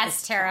like tourist?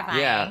 That's terrifying.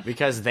 Yeah,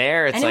 because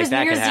there it's and like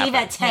that could happen. Eve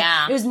at 10.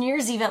 Yeah. It was New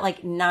Year's Eve at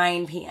like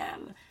 9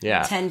 p.m.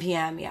 Yeah. 10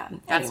 p.m. Yeah.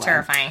 That's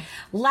terrifying.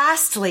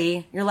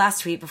 Lastly, your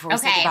last tweet before we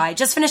say Okay. goodbye.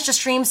 Just finished a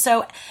stream,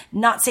 so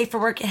not safe for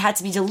work. It had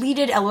to be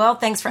deleted. LOL.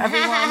 Thanks for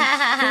everyone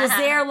who was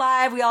there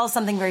live. We all have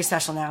something very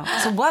special now.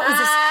 So what was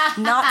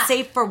this not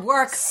safe for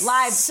work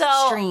live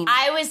stream?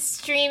 I was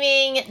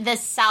streaming the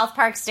South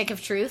Park Stick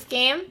of Truth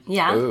game.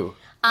 Yeah. Ooh.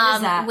 What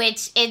is that?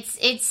 Which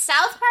it's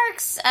South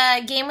Park's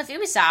game with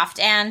Ubisoft,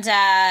 and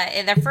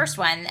their first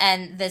one,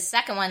 and the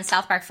second one,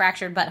 South Park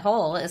Fractured But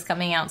Whole, is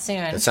coming out soon.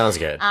 That sounds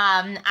good.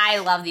 I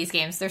love these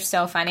games; they're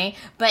so funny.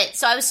 But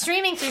so I was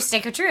streaming through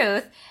Stick of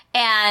Truth,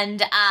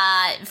 and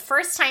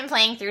first time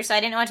playing through, so I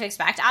didn't know what to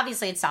expect.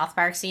 Obviously, it's South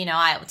Park, so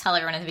I tell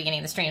everyone at the beginning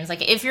of the streams,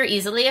 like, if you're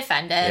easily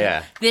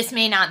offended, this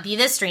may not be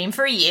the stream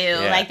for you.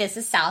 Yeah. Like, this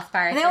is South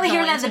Park. They only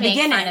hear it at the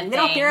beginning. They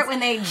don't hear it when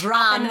they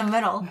drop in the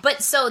middle.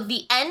 But so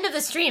the end of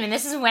the stream, and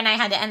this is when I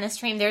had to end the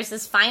stream, there's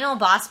this final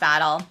boss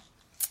battle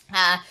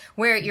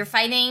where you're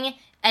fighting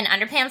an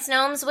underpants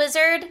gnomes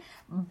wizard,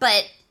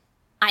 but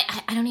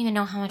I don't even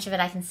know how much of it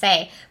I can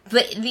say,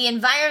 but the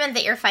environment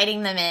that you're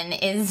fighting them in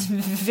is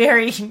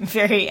very,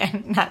 very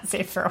not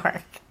safe for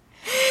work.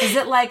 Is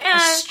it like a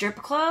strip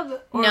club?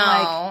 Or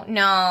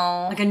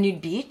no. Like a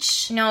nude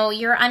beach? No,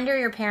 you're under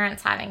your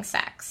parents having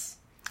sex.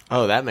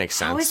 Oh, that makes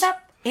sense. How is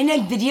that in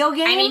a video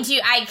game? I mean,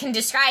 I can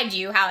describe to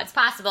you how it's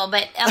possible,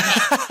 but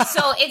okay.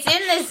 So it's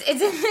in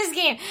this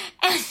game,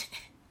 and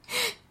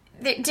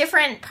the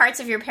different parts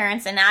of your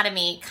parents'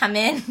 anatomy come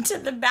into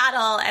the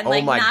battle and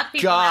knock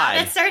people out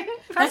at certain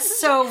parts. That's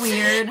so weird.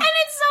 And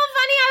it's so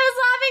funny. I was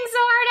laughing so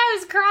hard. I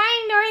was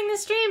crying during the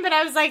stream, but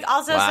I was like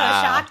also so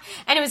shocked,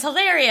 and it was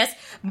hilarious.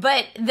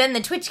 But then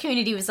the Twitch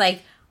community was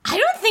like, I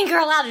don't think you're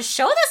allowed to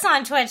show this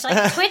on Twitch.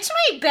 Like, Twitch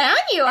might ban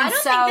you. I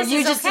don't think this is okay. So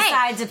you just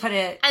decide to put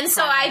it. And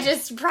so I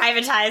just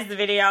privatized the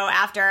video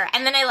after,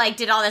 and then I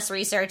did all this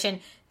research, and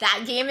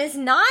that game is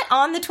not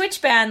on the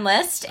Twitch ban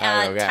list.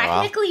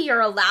 Technically, you're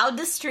allowed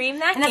to stream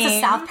that game. And that's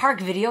a South Park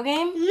video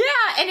game?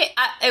 Yeah, and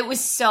it was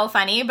so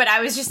funny, but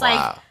I was just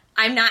like,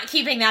 I'm not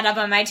keeping that up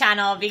on my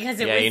channel because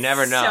it was you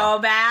never know. So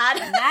bad.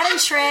 Matt and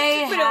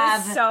Trey but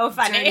have it was so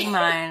funny. dirty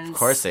minds. Of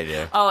course they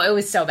do. Oh, it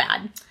was so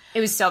bad.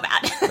 It was so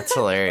bad. That's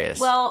hilarious.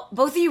 Well,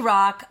 both of you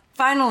rock.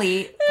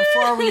 Finally,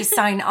 before we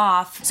sign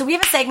off, so we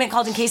have a segment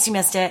called In Case You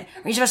Missed It,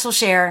 where each of us will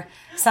share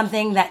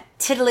something that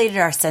titillated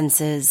our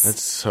senses.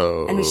 That's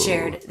so... And we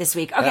shared this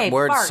week. Okay, that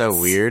word's Bart. so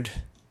weird.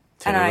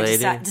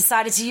 Titillated. I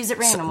decided to use it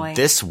randomly.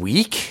 So this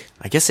week?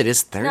 I guess it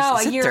is Thursday. No,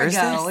 is it year Thursday?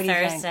 ago. What do you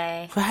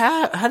Thursday. think?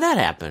 How'd that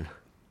happen?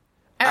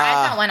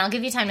 I've got one. I'll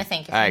give you time to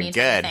think. If All you right, need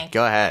good. To think.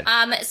 Go ahead.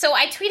 So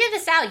I tweeted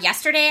this out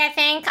yesterday, I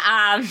think.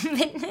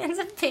 It's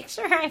a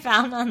picture I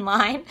found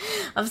online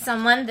of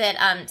someone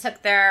that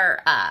took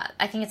their,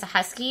 I think it's a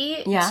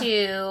husky,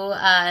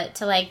 to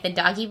like the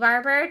doggy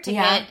barber to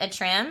get a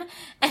trim,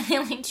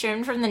 and they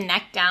trimmed from the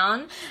neck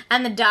down.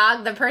 And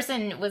the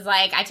person was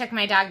like, I took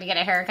my dog to get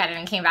a haircut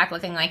and it came back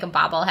looking like a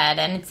bobblehead.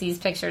 And it's these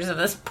pictures of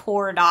this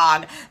poor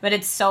dog, but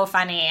it's so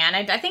funny. And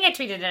I think I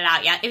tweeted it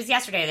out. Yeah, it was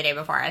yesterday or the day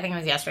before. I think it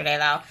was yesterday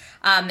though.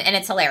 And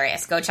it's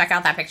hilarious. Go check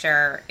out that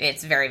picture.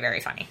 It's very, very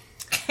funny.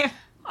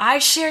 I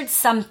shared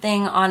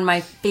something on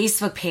my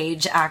Facebook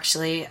page,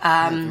 actually.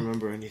 I don't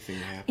remember anything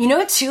that happened. You know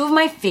what one of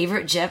my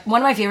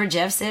favorite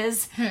GIFs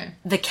is?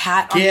 The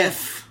cat on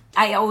GIF.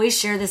 I always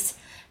share this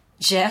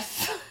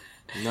GIF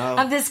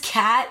of this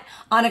cat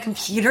on a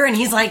computer, and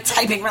he's like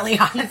typing really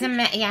hard.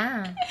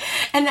 Yeah.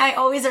 And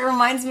it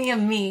reminds me of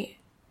me.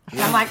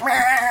 And I'm like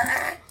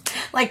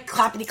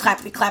clappity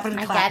clappity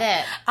clappity clap. I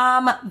get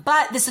it.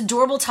 But this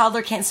adorable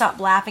toddler can't stop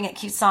laughing at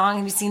cute song.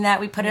 Have you seen that?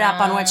 We put it up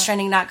on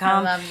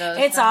whatstrending.com. I love those.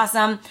 It's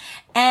awesome.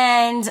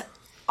 And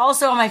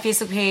also on my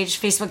Facebook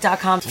page,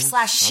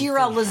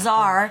 facebook.com/Shira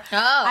Lazar.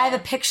 Oh. I have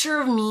a picture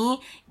of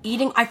me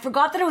eating. I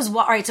forgot that it was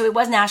alright. So it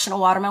was National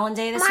Watermelon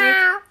Day this week.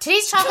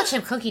 Today's chocolate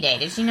chip cookie day.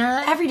 Did you know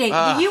that? Every day.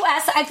 The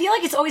U.S. I feel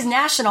like it's always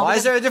national. Why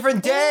is there a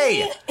different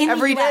day?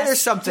 Every day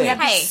there's something. We have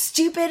these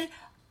stupid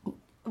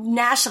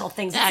national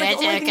things. It's like the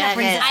only thing that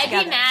brings us I'd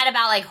together. be mad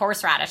about like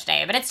horseradish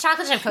day, but it's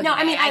chocolate chip cookie No,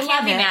 day. I mean, I can't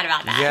love be it. mad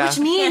about that. Yeah. Which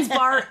means,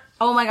 Bart,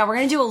 oh my God, we're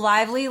going to do a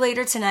lively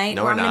later tonight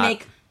No, where we're I'm going to not.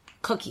 make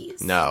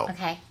cookies. No.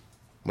 Okay.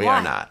 We Why?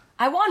 are not.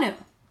 I want to.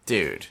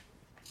 Dude.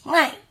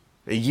 Why?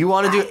 You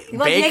want to do...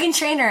 Like Meghan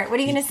Trainor. What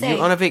are you going to say? You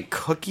want to bake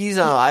cookies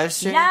on a live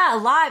stream? Yeah,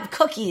 live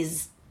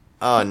cookies.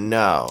 Oh,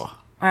 no.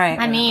 All right.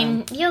 I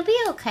mean, you'll be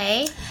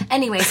okay.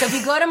 Anyway, so if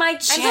you go to my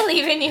I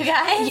believe in you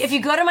guys. if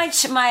you go to my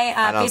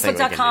I don't think we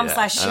can do that.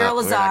 facebook.com/Shira We're not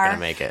Lazar, gonna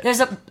make it.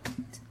 there's a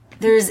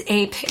there's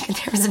a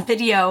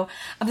video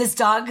of this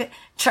dog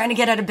trying to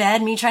get out of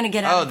bed, me trying to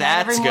get out of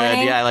bed every morning. Oh, that's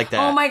good. Yeah, I like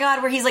that. Oh my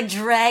God, where he's like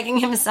dragging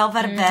himself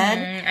out of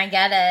bed. I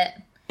get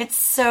it.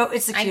 It's the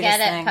cutest thing. I get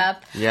it,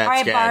 pup. Yeah, all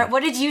right, good. Bart,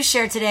 what did you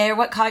share today, or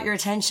what caught your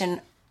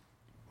attention?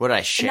 What did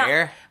I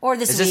share? Or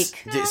this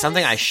week.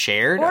 Something I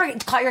shared? Or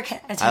caught your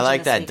attention I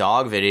like that week.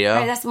 dog video.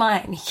 Right, that's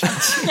mine.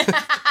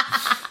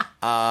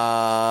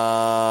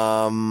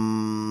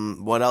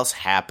 What else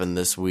happened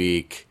this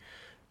week?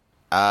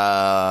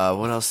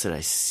 What else did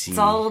I see? It's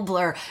all a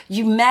blur.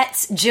 You met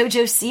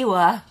JoJo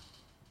Siwa.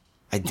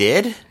 I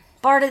did?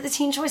 Bart at the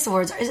Teen Choice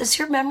Awards. Is this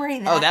your memory?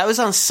 That was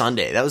on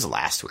Sunday. That was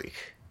last week.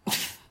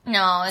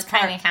 No, it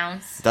kind of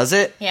counts. Does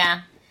it?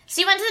 Yeah.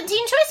 So you went to the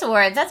Teen Choice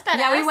Awards. That's better.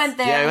 Yeah, we went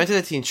there. Yeah, we went to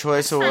the Teen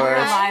Choice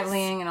Awards.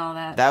 Livelying and all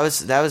that. That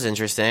was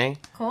interesting.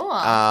 Cool.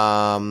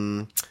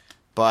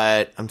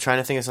 But I'm trying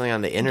to think of something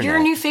on the internet. Your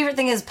new favorite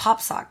thing is pop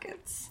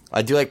sockets.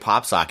 I do like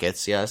pop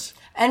sockets, yes.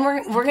 And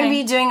we're going to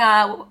be doing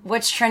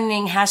what's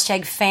trending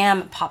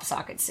 #fam pop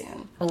socket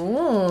soon.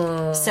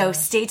 Ooh. So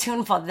stay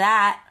tuned for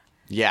that.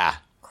 Yeah.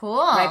 Cool.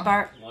 Right,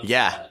 Bart?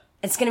 Yeah.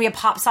 It's going to be a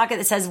pop socket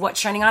that says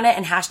what's trending on it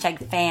and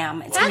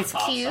 #fam. It's That's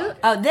gonna be, cute.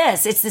 Oh,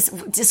 it's this.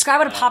 Describe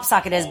what a pop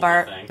socket is,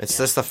 Bart. It's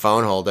just the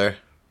phone holder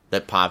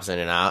that pops in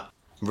and out.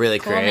 Really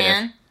Cool, creative.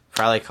 man.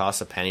 Probably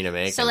costs a penny to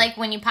make. So, like,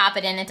 when you pop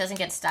it in, it doesn't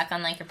get stuck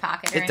on, like, your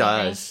pocket or anything?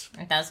 does.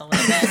 It does a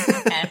little bit.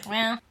 Okay,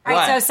 well. All right,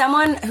 What? so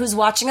someone who's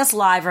watching us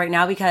live right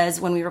now,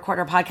 because when we record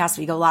our podcast,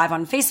 we go live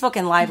on Facebook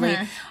and Lively,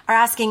 are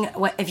asking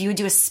if you would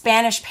do a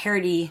Spanish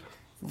parody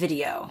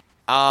video.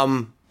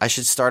 I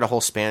should start a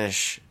whole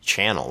Spanish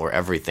channel where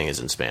everything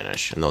is in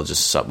Spanish, and we'll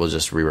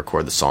just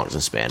re-record the songs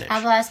in Spanish.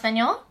 Habla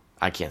español?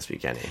 I can't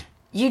speak any.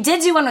 You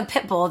did do one with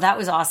Pitbull. That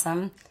was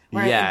awesome.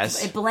 Where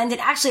Yes. it blended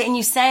actually, and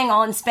you sang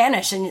all in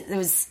Spanish, and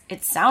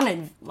it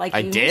sounded like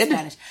you knew did?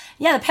 Spanish.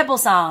 Yeah, the Pitbull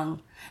song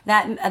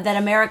that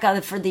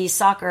America for the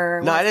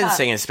soccer. No, I World didn't Cup.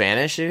 sing in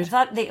Spanish, dude.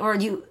 I thought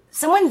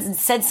someone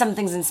said some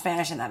things in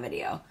Spanish in that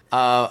video.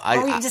 Or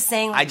were you just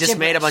saying? Like, I just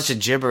made a bunch of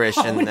gibberish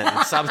and then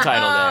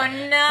subtitled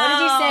it.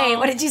 No.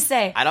 What did you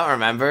say? I don't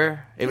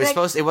remember. It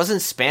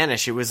wasn't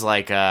Spanish. It was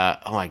like, oh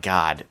my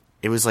God.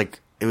 It was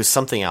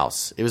something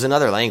else. It was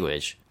another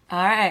language.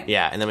 All right.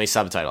 Yeah, and then we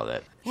subtitled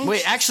it.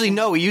 Wait, actually,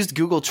 no, we used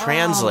Google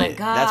Translate.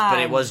 Oh my God. But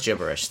it was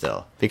gibberish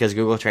still, because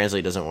Google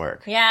Translate doesn't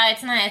work. Yeah,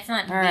 it's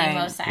not the right.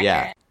 most accurate.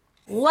 Yeah.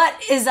 What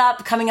is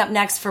coming up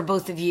next for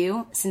both of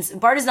you? Since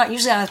Bart is not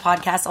usually on this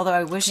podcast, although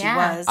I wish he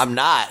was. I'm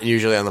not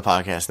usually on the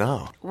podcast,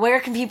 no. Where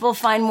can people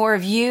find more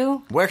of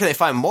you? Where can they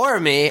find more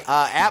of me?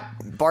 At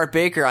Bart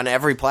Baker on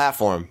every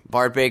platform.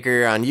 Bart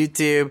Baker on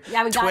YouTube,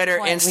 Yeah, we got Twitter,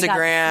 it. We got it.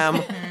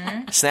 Instagram,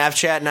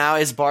 Snapchat now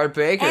is Bart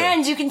Baker.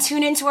 And you can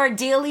tune into our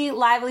daily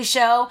Lively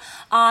show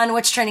on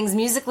What's Trending's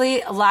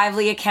Musically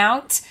Lively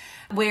account,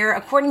 where,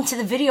 according to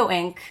the Video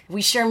Inc.,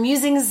 we share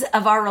musings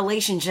of our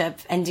relationship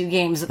and do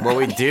games with Well,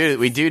 we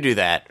do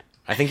that.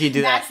 I think you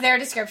do That's that. their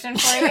description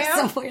for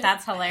you?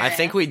 That's hilarious. I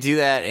think we do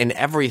that in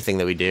everything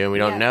that we do, and we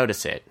don't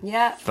notice it.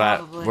 Yeah, But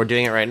probably. we're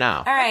doing it right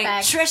now. All right,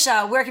 Perfect.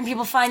 Trisha, where can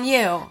people find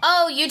you?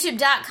 Oh,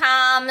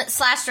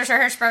 youtube.com/Trisha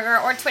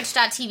Hershberger or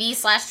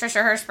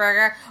twitch.tv/Trisha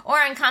Hershberger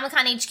or on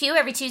Comic-Con HQ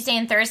every Tuesday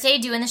and Thursday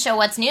doing the show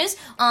What's News,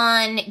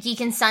 on Geek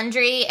and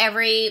Sundry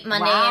every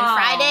Monday Wow.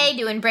 and Friday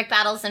doing Brick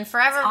Battles and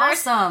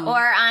Foreververse, Awesome. or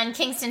on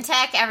Kingston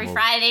Tech every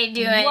Friday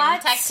doing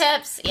What? tech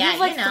tips. You Yeah, have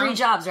like you know. 3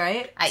 jobs,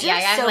 right? Yeah, I You're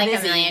have so like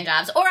busy. a million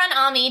jobs. Or on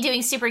Ami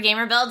doing Super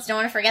Gamer Builds. Don't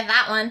want to forget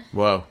that one.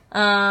 Whoa.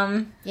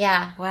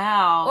 Yeah.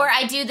 Wow. Or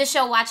I do the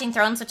show Watching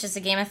Thrones, which is a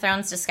Game of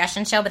Thrones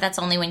discussion show, but that's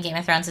only when Game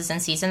of Thrones is in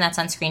season. That's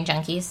on Screen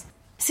Junkies.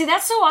 See,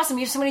 that's so awesome.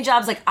 You have so many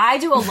jobs. Like, I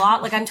do a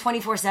lot. Like, I'm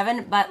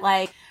 24/7, but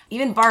like,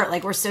 even Bart,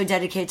 like, we're so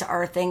dedicated to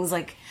our things.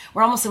 Like,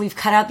 we've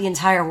cut out the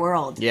entire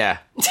world. Yeah.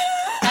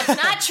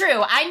 That's not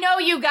true. I know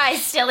you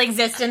guys still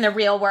exist in the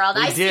real world.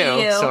 I see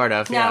you. Sort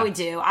of. No, yeah. we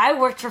do. I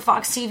worked for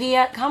Fox TV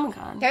at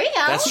Comic-Con. There you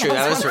go. That's true.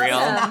 That was real.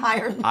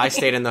 Awesome. I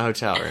stayed in the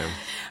hotel room.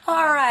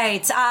 All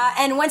right.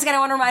 And once again, I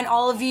want to remind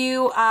all of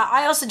you,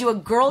 I also do a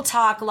Girl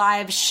Talk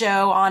live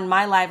show on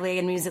my Lively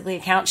and Musically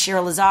account,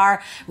 Shira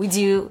Lazar. We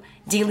do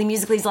daily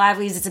Musicallys,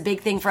 Livelies. It's a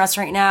big thing for us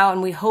right now,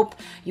 and we hope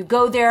you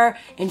go there,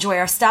 enjoy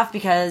our stuff,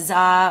 because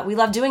we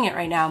love doing it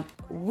right now.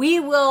 We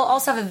will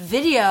also have a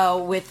video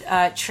with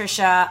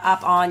Trisha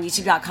up on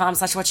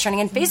youtube.com/What's Trending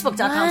and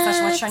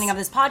Facebook.com/What's Trending of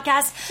this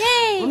podcast.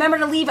 Yay. Remember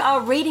to leave a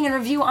rating and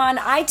review on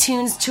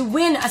iTunes to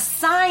win a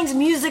signed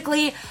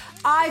Musically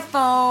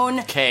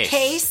iPhone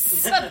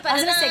case. I was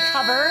going to say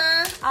cover.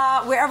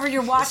 Wherever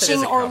you're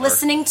watching a or cover.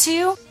 listening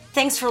to.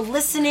 Thanks for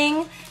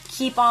listening.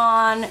 Keep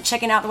on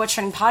checking out the What's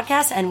Trending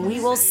podcast, and we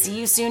will see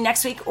you soon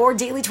next week or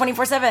daily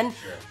 24/7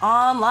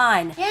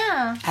 online.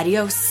 Yeah.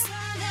 Adios.